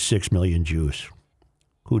insult to 6 million Jews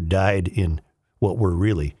who died in what were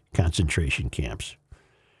really concentration camps.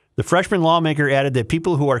 The freshman lawmaker added that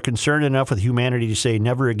people who are concerned enough with humanity to say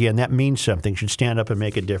never again, that means something, should stand up and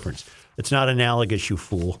make a difference. It's not analogous, you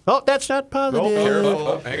fool. Oh, that's not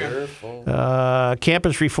positive. Careful.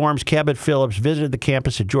 Campus reforms Cabot Phillips visited the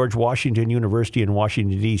campus at George Washington University in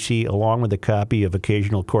Washington, D.C., along with a copy of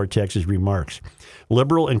Occasional Cortex's remarks.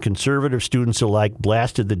 Liberal and conservative students alike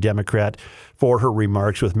blasted the Democrat for her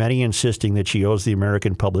remarks, with many insisting that she owes the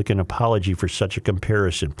American public an apology for such a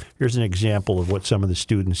comparison. Here's an example of what some of the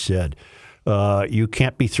students said. You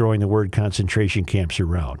can't be throwing the word concentration camps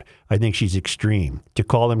around. I think she's extreme. To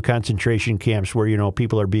call them concentration camps where,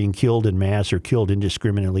 people are being killed in mass or killed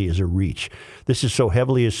indiscriminately is a reach. This is so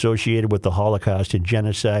heavily associated with the Holocaust and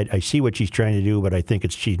genocide. I see what she's trying to do, but I think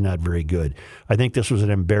she's not very good. I think this was an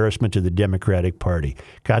embarrassment to the Democratic Party.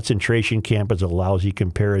 Concentration camp is a lousy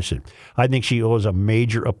comparison. I think she owes a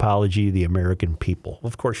major apology to the American people.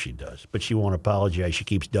 Of course she does, but she won't apologize. She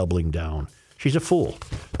keeps doubling down. She's a fool.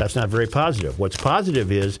 That's not very positive. What's positive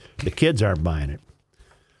is the kids aren't buying it.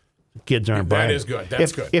 The kids aren't buying it. That is good.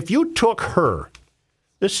 That's good. If you took her,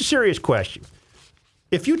 this is a serious question.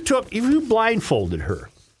 If you blindfolded her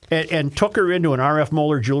and took her into an R.F.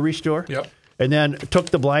 Moeller jewelry store, Yep. and then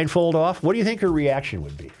took the blindfold off, what do you think her reaction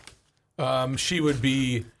would be? She would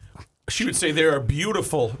say there are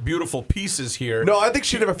beautiful, beautiful pieces here. No, I think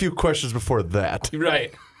she'd have a few questions before that.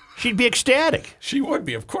 Right. She'd be ecstatic. She would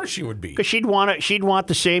be. Of course she would be. Because she'd want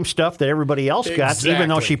the same stuff that everybody else got, even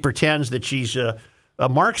though she pretends that she's a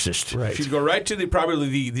Marxist. Right. She'd go right to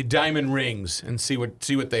the diamond rings and see what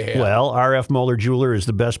they have. Well, R.F. Moeller Jeweler is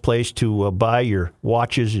the best place to buy your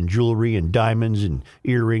watches and jewelry and diamonds and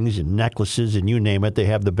earrings and necklaces and you name it. They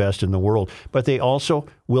have the best in the world. But they also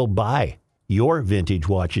will buy your vintage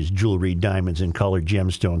watches, jewelry, diamonds, and colored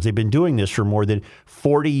gemstones. They've been doing this for more than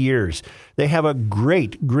 40 years. They have a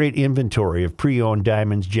great, great inventory of pre-owned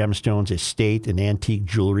diamonds, gemstones, estate, and antique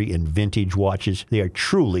jewelry and vintage watches. They are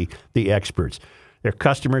truly the experts. Their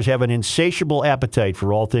customers have an insatiable appetite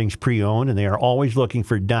for all things pre-owned, and they are always looking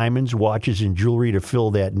for diamonds, watches, and jewelry to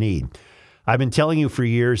fill that need. I've been telling you for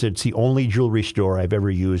years it's the only jewelry store I've ever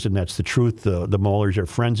used, and that's the truth. The Moellers are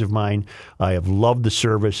friends of mine. I have loved the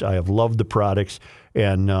service. I have loved the products.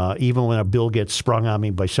 And even when a bill gets sprung on me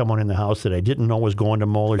by someone in the house that I didn't know was going to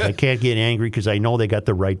Moellers, I can't get angry because I know they got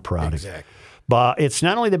the right product. Exactly. But it's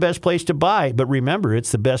not only the best place to buy, but remember,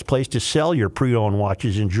 it's the best place to sell your pre-owned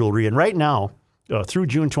watches and jewelry. And right now, through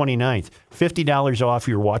June 29th, $50 off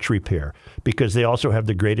your watch repair, because they also have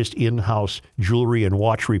the greatest in-house jewelry and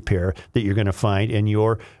watch repair that you're going to find, and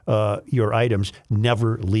your items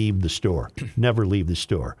never leave the store. Never leave the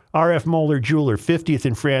store. R.F. Moeller Jeweler, 50th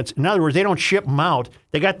in France. In other words, they don't ship them out.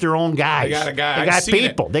 They got their own guys. They got a guy. They got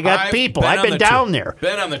people. They got people. I've been down there.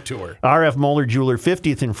 Been on the tour. R.F. Moeller Jeweler,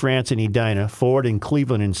 50th in France and Edina, Ford in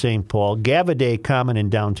Cleveland and St. Paul, Gavaday Common in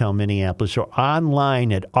downtown Minneapolis, or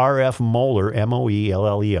online at RF Moeller,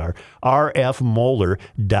 M-O-E-L-L-E-R,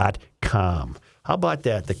 rfmoeller.com. How about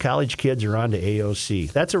that? The college kids are on to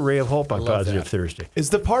AOC. That's a ray of hope on Positive Thursday. Is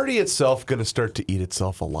the party itself going to start to eat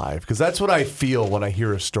itself alive? Because that's what I feel when I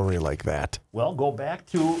hear a story like that. Well, go back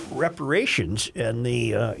to reparations and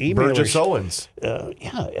the emailers. Burgess Owens.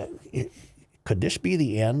 Could this be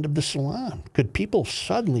the end of the salon? Could people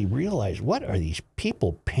suddenly realize, what are these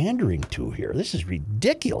people pandering to here? This is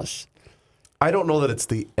ridiculous. I don't know that it's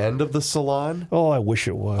the end of the salon. Oh, I wish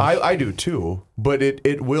it was. I do too. But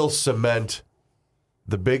it will cement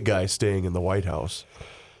the big guy staying in the White House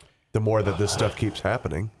the more that this stuff keeps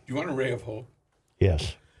happening. Do you want a ray of hope?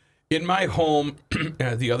 Yes. In my home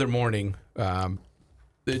the other morning,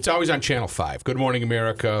 it's always on Channel 5. Good Morning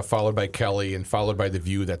America, followed by Kelly, and followed by The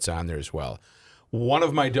View that's on there as well. One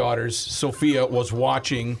of my daughters, Sophia, was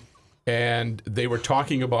watching, and they were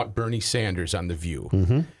talking about Bernie Sanders on The View.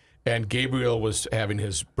 Mm-hmm. And Gabriel was having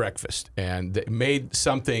his breakfast, and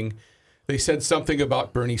they said something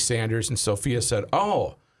about Bernie Sanders, and Sophia said,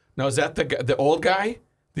 "Oh, now is that the old guy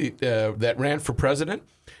that ran for president?"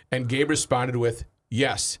 And Gabe responded with,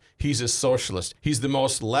 "Yes, he's a socialist. He's the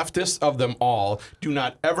most leftist of them all. Do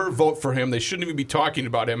not ever vote for him. They shouldn't even be talking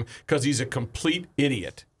about him because he's a complete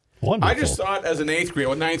idiot." Wonderful. I just thought as a ninth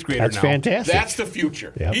grader That's fantastic. That's the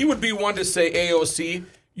future. Yep. He would be one to say, "AOC,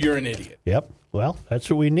 you're an idiot." Yep. Well, that's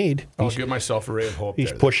what we need. I'll give myself a ray of hope.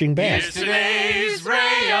 He's pushing back. Here's today's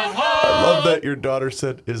ray of hope. I love that your daughter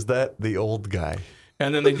said, "Is that the old guy?"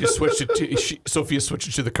 And then they just switched it to Sophia switched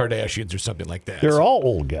it to the Kardashians or something like that. They're all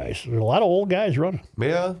old guys. There's a lot of old guys running.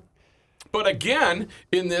 Yeah. But again,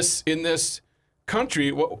 in this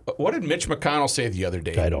country, what did Mitch McConnell say the other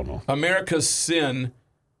day? I don't know. America's sin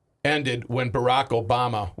ended when Barack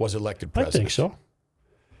Obama was elected president. I think so.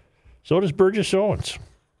 So does Burgess Owens.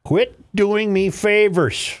 Quit doing me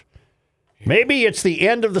favors. Maybe it's the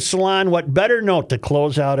end of the salon. What better note to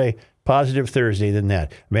close out a Positive Thursday than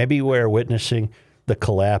that? Maybe we're witnessing the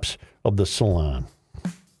collapse of the salon.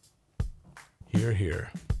 Hear,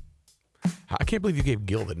 hear. I can't believe you gave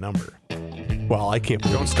Gil the number. Well, I can't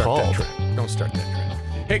believe Don't it's start called. that trend. Don't start that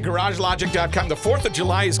trend. Hey, GarageLogic.com. The 4th of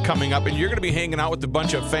July is coming up, and you're going to be hanging out with a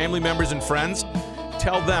bunch of family members and friends.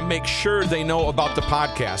 Tell them, make sure they know about the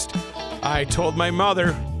podcast. I told my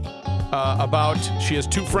mother she has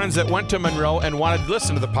 2 friends that went to Monroe and wanted to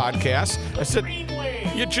listen to the podcast. I said,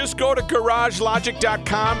 you just go to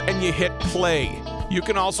GarageLogic.com and you hit play. You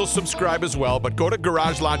can also subscribe as well, but go to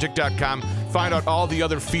GarageLogic.com, find out all the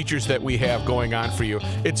other features that we have going on for you.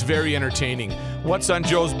 It's very entertaining. What's on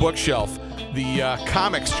Joe's bookshelf? The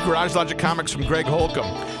comics, Garage Logic comics from Greg Holcomb.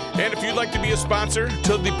 And if you'd like to be a sponsor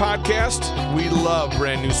to the podcast, we love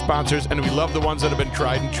brand new sponsors, and we love the ones that have been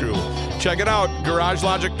tried and true. Check it out, Garage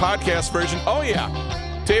Logic podcast version. Oh,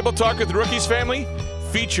 yeah. Table Talk with Rookie's Family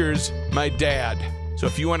features my dad. So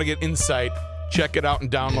if you want to get insight, check it out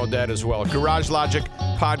and download that as well. Garage Logic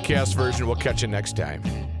podcast version. We'll catch you next time.